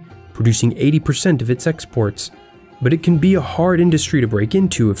economy, producing 80% of its exports. But it can be a hard industry to break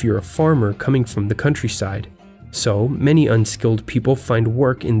into if you're a farmer coming from the countryside. So many unskilled people find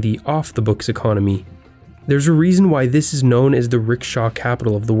work in the off-the-books economy. There's a reason why this is known as the rickshaw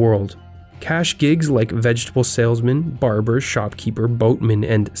capital of the world. Cash gigs like vegetable salesman, barber, shopkeeper, boatman,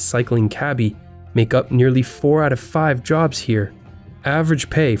 and cycling cabbie make up nearly 4 out of 5 jobs here. Average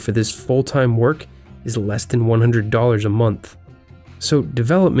pay for this full-time work is less than $100 a month. So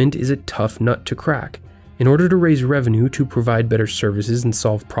development is a tough nut to crack. In order to raise revenue to provide better services and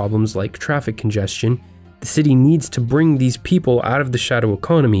solve problems like traffic congestion, the city needs to bring these people out of the shadow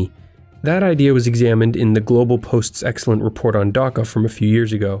economy. That idea was examined in the Global Post's excellent report on Dhaka from a few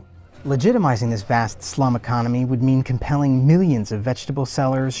years ago. Legitimizing this vast slum economy would mean compelling millions of vegetable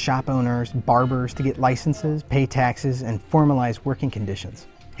sellers, shop owners, barbers to get licenses, pay taxes, and formalize working conditions.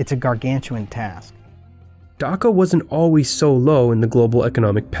 It's a gargantuan task. Dhaka wasn't always so low in the global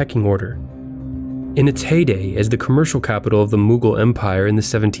economic pecking order. In its heyday as the commercial capital of the Mughal Empire in the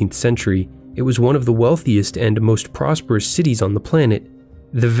 17th century, it was one of the wealthiest and most prosperous cities on the planet.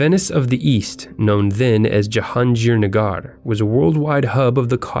 The Venice of the East, known then as Jahangirnagar, was a worldwide hub of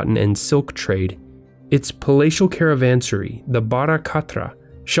the cotton and silk trade. Its palatial caravansary, the Barakatra,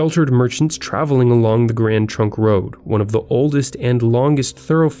 sheltered merchants traveling along the Grand Trunk Road, one of the oldest and longest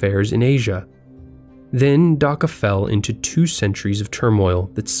thoroughfares in Asia. Then Dhaka fell into 2 centuries of turmoil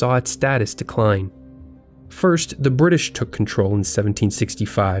that saw its status decline. First, the British took control in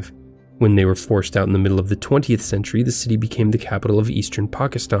 1765. When they were forced out in the middle of the 20th century, the city became the capital of eastern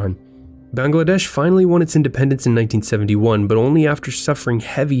Pakistan. Bangladesh finally won its independence in 1971, but only after suffering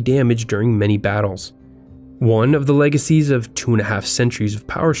heavy damage during many battles. One of the legacies of 2.5 centuries of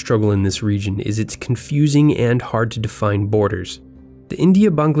power struggle in this region is its confusing and hard-to-define borders. The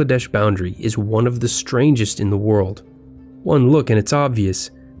India-Bangladesh boundary is one of the strangest in the world. One look and it's obvious,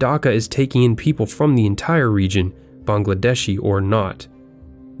 Dhaka is taking in people from the entire region, Bangladeshi or not.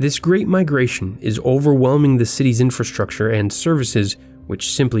 This great migration is overwhelming the city's infrastructure and services,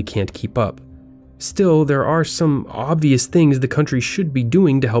 which simply can't keep up. Still, there are some obvious things the country should be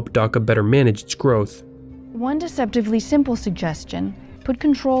doing to help Dhaka better manage its growth. One deceptively simple suggestion: put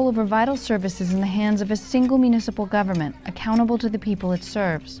control over vital services in the hands of a single municipal government, accountable to the people it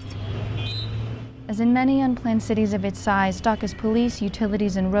serves. As in many unplanned cities of its size, Dhaka's police,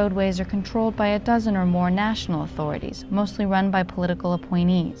 utilities, and roadways are controlled by a dozen or more national authorities, mostly run by political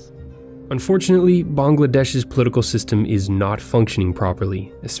appointees. Unfortunately, Bangladesh's political system is not functioning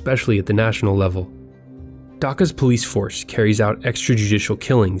properly, especially at the national level. Dhaka's police force carries out extrajudicial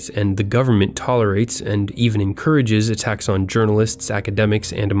killings, and the government tolerates and even encourages attacks on journalists,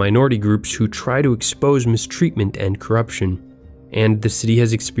 academics, and minority groups who try to expose mistreatment and corruption. And the city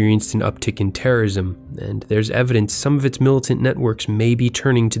has experienced an uptick in terrorism, and there's evidence some of its militant networks may be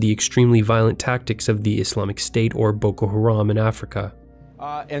turning to the extremely violent tactics of the Islamic State or Boko Haram in Africa.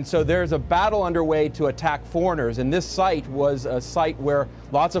 And so there's a battle underway to attack foreigners, and this site was a site where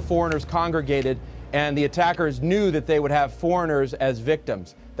lots of foreigners congregated, and the attackers knew that they would have foreigners as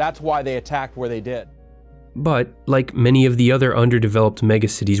victims. That's why they attacked where they did. But, like many of the other underdeveloped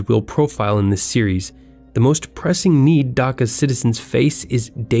megacities we'll profile in this series, the most pressing need Dhaka's citizens face is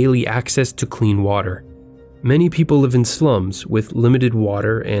daily access to clean water. Many people live in slums with limited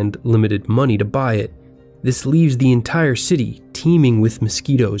water and limited money to buy it. This leaves the entire city teeming with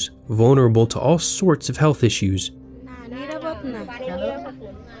mosquitoes, vulnerable to all sorts of health issues.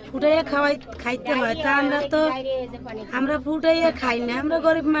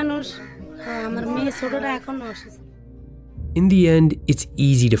 In the end, it's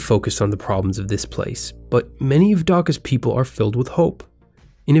easy to focus on the problems of this place, but many of Dhaka's people are filled with hope.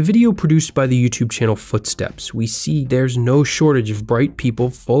 In a video produced by the YouTube channel Footsteps, we see there's no shortage of bright people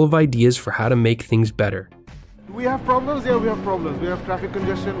full of ideas for how to make things better. We have problems, yeah, we have problems. We have traffic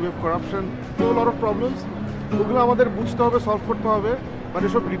congestion, we have corruption, we have a lot of problems. ওগুলো আমাদের বুঝতে হবে, solve করতে হবে, but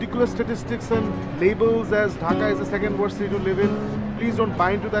এসব ridiculous statistics and labels as Dhaka is the second worst city to live in, please don't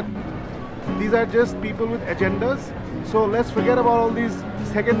buy into that. These are just people with agendas. So let's forget about all these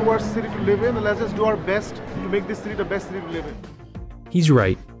second worst city to live in and let's just do our best to make this city the best city to live in. He's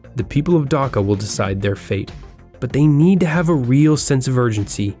right. The people of Dhaka will decide their fate. But they need to have a real sense of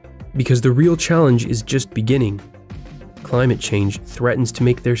urgency, because the real challenge is just beginning. Climate change threatens to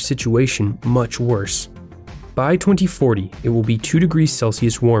make their situation much worse. By 2040, it will be 2 degrees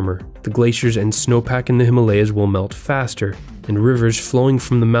Celsius warmer, the glaciers and snowpack in the Himalayas will melt faster, and rivers flowing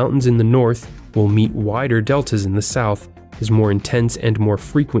from the mountains in the north will meet wider deltas in the south, as more intense and more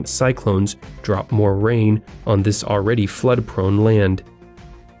frequent cyclones drop more rain on this already flood-prone land.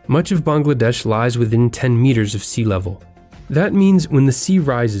 Much of Bangladesh lies within 10 meters of sea level. That means when the sea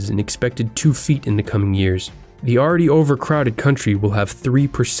rises an expected 2 feet in the coming years, the already overcrowded country will have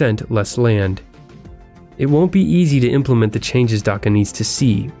 3% less land. It won't be easy to implement the changes Dhaka needs to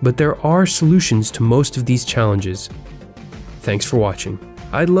see, but there are solutions to most of these challenges. Thanks for watching.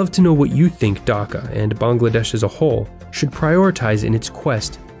 I'd love to know what you think Dhaka and Bangladesh as a whole should prioritize in its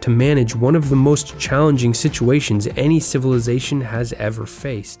quest to manage one of the most challenging situations any civilization has ever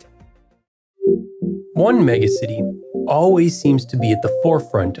faced. One megacity always seems to be at the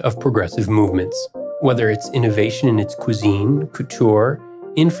forefront of progressive movements, whether it's innovation in its cuisine, couture,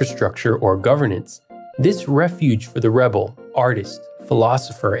 infrastructure, or governance. This refuge for the rebel, artist,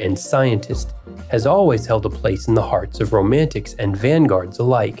 philosopher, and scientist has always held a place in the hearts of romantics and vanguards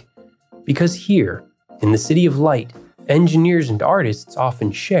alike. Because here, in the City of Light, engineers and artists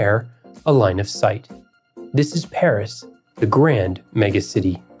often share a line of sight. This is Paris, the grand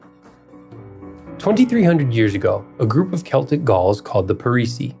megacity. 2,300 years ago, a group of Celtic Gauls called the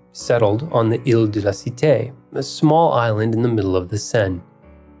Parisi settled on the Ile de la Cité, a small island in the middle of the Seine.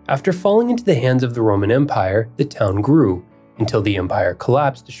 After falling into the hands of the Roman Empire, the town grew, until the empire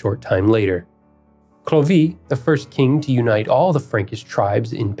collapsed a short time later. Clovis, the first king to unite all the Frankish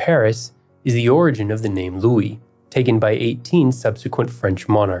tribes in Paris, is the origin of the name Louis, taken by 18 subsequent French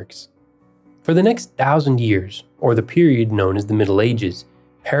monarchs. For the next 1,000 years, or the period known as the Middle Ages,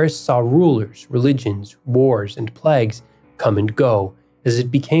 Paris saw rulers, religions, wars, and plagues come and go as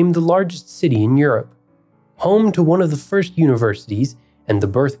it became the largest city in Europe. Home to one of the first universities and the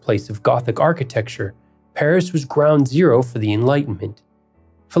birthplace of Gothic architecture, Paris was ground zero for the Enlightenment.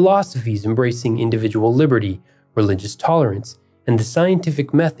 Philosophies embracing individual liberty, religious tolerance, and the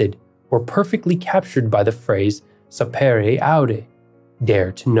scientific method were perfectly captured by the phrase sapere aude,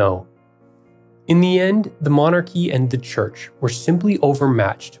 dare to know. In the end, the monarchy and the church were simply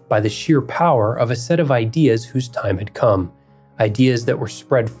overmatched by the sheer power of a set of ideas whose time had come, ideas that were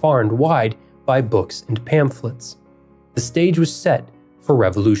spread far and wide by books and pamphlets. The stage was set for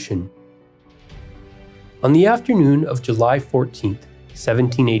revolution. On the afternoon of July 14th,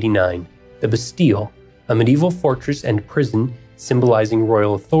 1789, the Bastille, a medieval fortress and prison symbolizing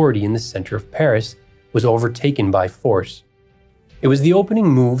royal authority in the center of Paris, was overtaken by force. It was the opening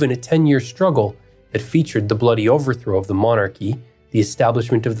move in a 10-year struggle that featured the bloody overthrow of the monarchy, the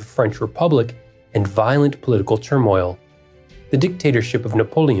establishment of the French Republic, and violent political turmoil. The dictatorship of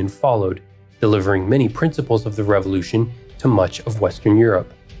Napoleon followed, delivering many principles of the revolution to much of Western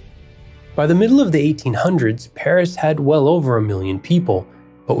Europe. By the middle of the 1800s, Paris had well over 1 million people,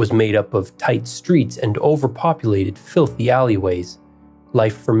 but was made up of tight streets and overpopulated, filthy alleyways.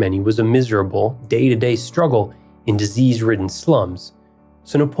 Life for many was a miserable, day-to-day struggle in disease-ridden slums.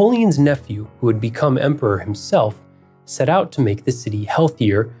 So Napoleon's nephew, who had become emperor himself, set out to make the city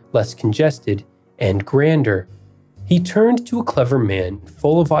healthier, less congested, and grander. He turned to a clever man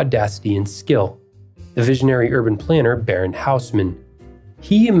full of audacity and skill, the visionary urban planner Baron Haussmann.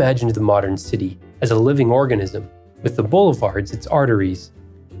 He imagined the modern city as a living organism, with the boulevards its arteries.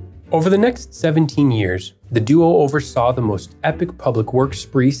 Over the next 17 years, the duo oversaw the most epic public works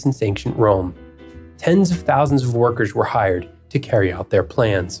spree since ancient Rome. Tens of thousands of workers were hired to carry out their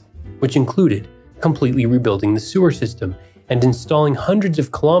plans, which included completely rebuilding the sewer system and installing hundreds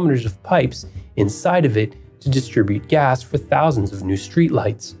of kilometers of pipes inside of it to distribute gas for thousands of new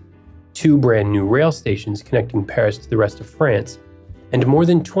streetlights, 2 brand new rail stations connecting Paris to the rest of France, and more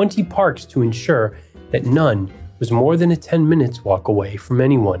than 20 parks to ensure that none was more than a 10 minutes walk away from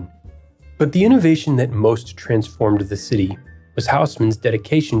anyone. But the innovation that most transformed the city was Haussmann's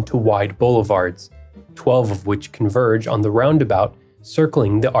dedication to wide boulevards, 12 of which converge on the roundabout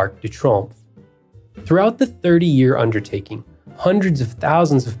circling the Arc de Triomphe. Throughout the 30-year undertaking, hundreds of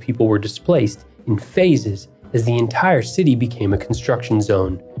thousands of people were displaced in phases as the entire city became a construction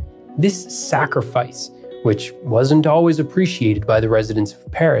zone. This sacrifice, which wasn't always appreciated by the residents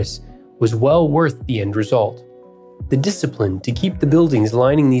of Paris, was well worth the end result. The discipline to keep the buildings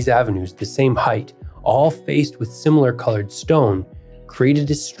lining these avenues the same height, all faced with similar colored stone,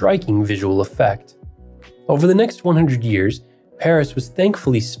 created a striking visual effect. Over the next 100 years, Paris was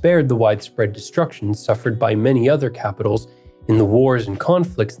thankfully spared the widespread destruction suffered by many other capitals in the wars and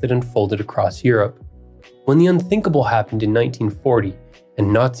conflicts that unfolded across Europe. When the unthinkable happened in 1940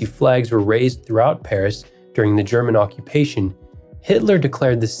 and Nazi flags were raised throughout Paris during the German occupation, Hitler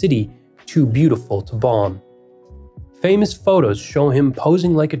declared the city too beautiful to bomb. Famous photos show him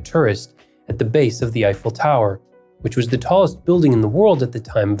posing like a tourist at the base of the Eiffel Tower, which was the tallest building in the world at the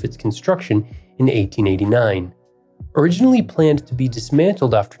time of its construction in 1889. Originally planned to be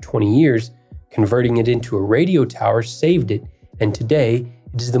dismantled after 20 years, converting it into a radio tower saved it, and today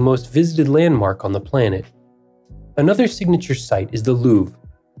it is the most visited landmark on the planet. Another signature site is the Louvre.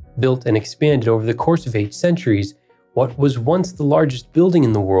 Built and expanded over the course of 8 centuries, what was once the largest building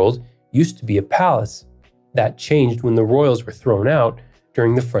in the world used to be a palace. That changed when the royals were thrown out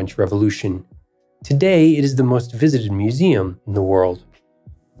during the French Revolution. Today, it is the most visited museum in the world.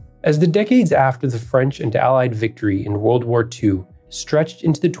 As the decades after the French and Allied victory in World War II stretched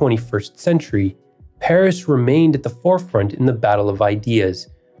into the 21st century, Paris remained at the forefront in the battle of ideas,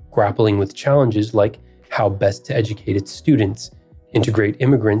 grappling with challenges like how best to educate its students, integrate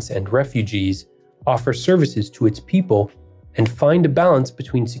immigrants and refugees, offer services to its people, and find a balance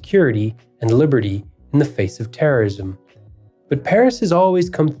between security and liberty in the face of terrorism. But Paris has always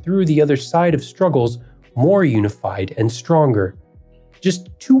come through the other side of struggles more unified and stronger. Just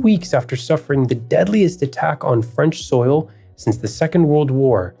 2 weeks after suffering the deadliest attack on French soil since the Second World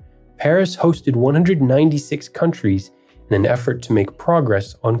War, Paris hosted 196 countries in an effort to make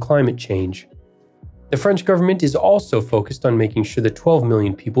progress on climate change. The French government is also focused on making sure the 12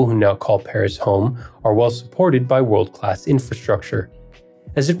 million people who now call Paris home are well supported by world-class infrastructure.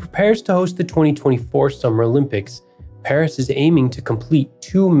 As it prepares to host the 2024 Summer Olympics, Paris is aiming to complete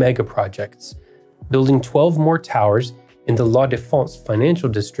 2 mega projects, building 12 more towers in the La Défense financial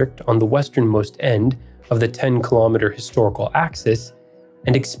district on the westernmost end of the 10-kilometer historical axis,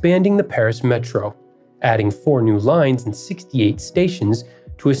 and expanding the Paris Metro, adding 4 new lines and 68 stations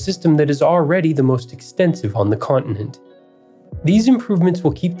to a system that is already the most extensive on the continent. These improvements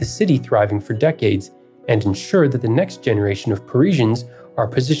will keep the city thriving for decades and ensure that the next generation of Parisians are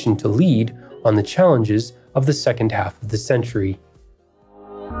positioned to lead on the challenges of the second half of the century.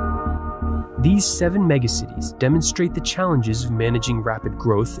 These 7 megacities demonstrate the challenges of managing rapid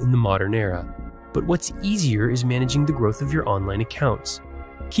growth in the modern era. But what's easier is managing the growth of your online accounts.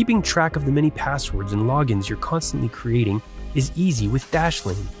 Keeping track of the many passwords and logins you're constantly creating is easy with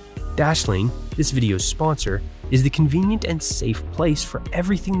Dashlane. Dashlane, this video's sponsor, is the convenient and safe place for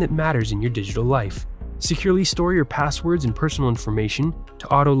everything that matters in your digital life. Securely store your passwords and personal information to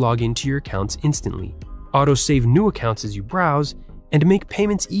auto-log into your accounts instantly, auto-save new accounts as you browse, and make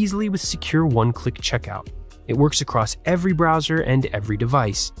payments easily with secure one-click checkout. It works across every browser and every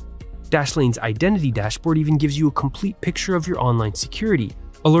device. Dashlane's identity dashboard even gives you a complete picture of your online security,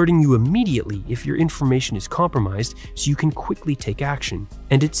 alerting you immediately if your information is compromised so you can quickly take action.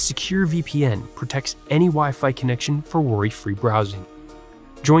 And its secure VPN protects any Wi-Fi connection for worry-free browsing.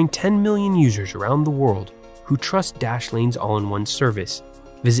 Join 10 million users around the world who trust Dashlane's all-in-one service.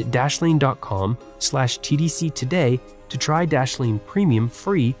 Visit dashlane.com/TDC today to try Dashlane Premium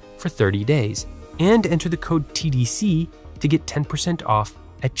free for 30 days and enter the code TDC to get 10% off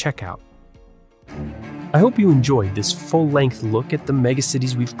at checkout. I hope you enjoyed this full-length look at the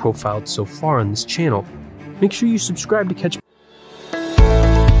megacities we've profiled so far on this channel. Make sure you subscribe to catch